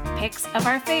course, pics of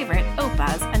our favorite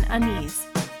oppas and anis.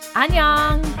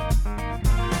 Annyeong!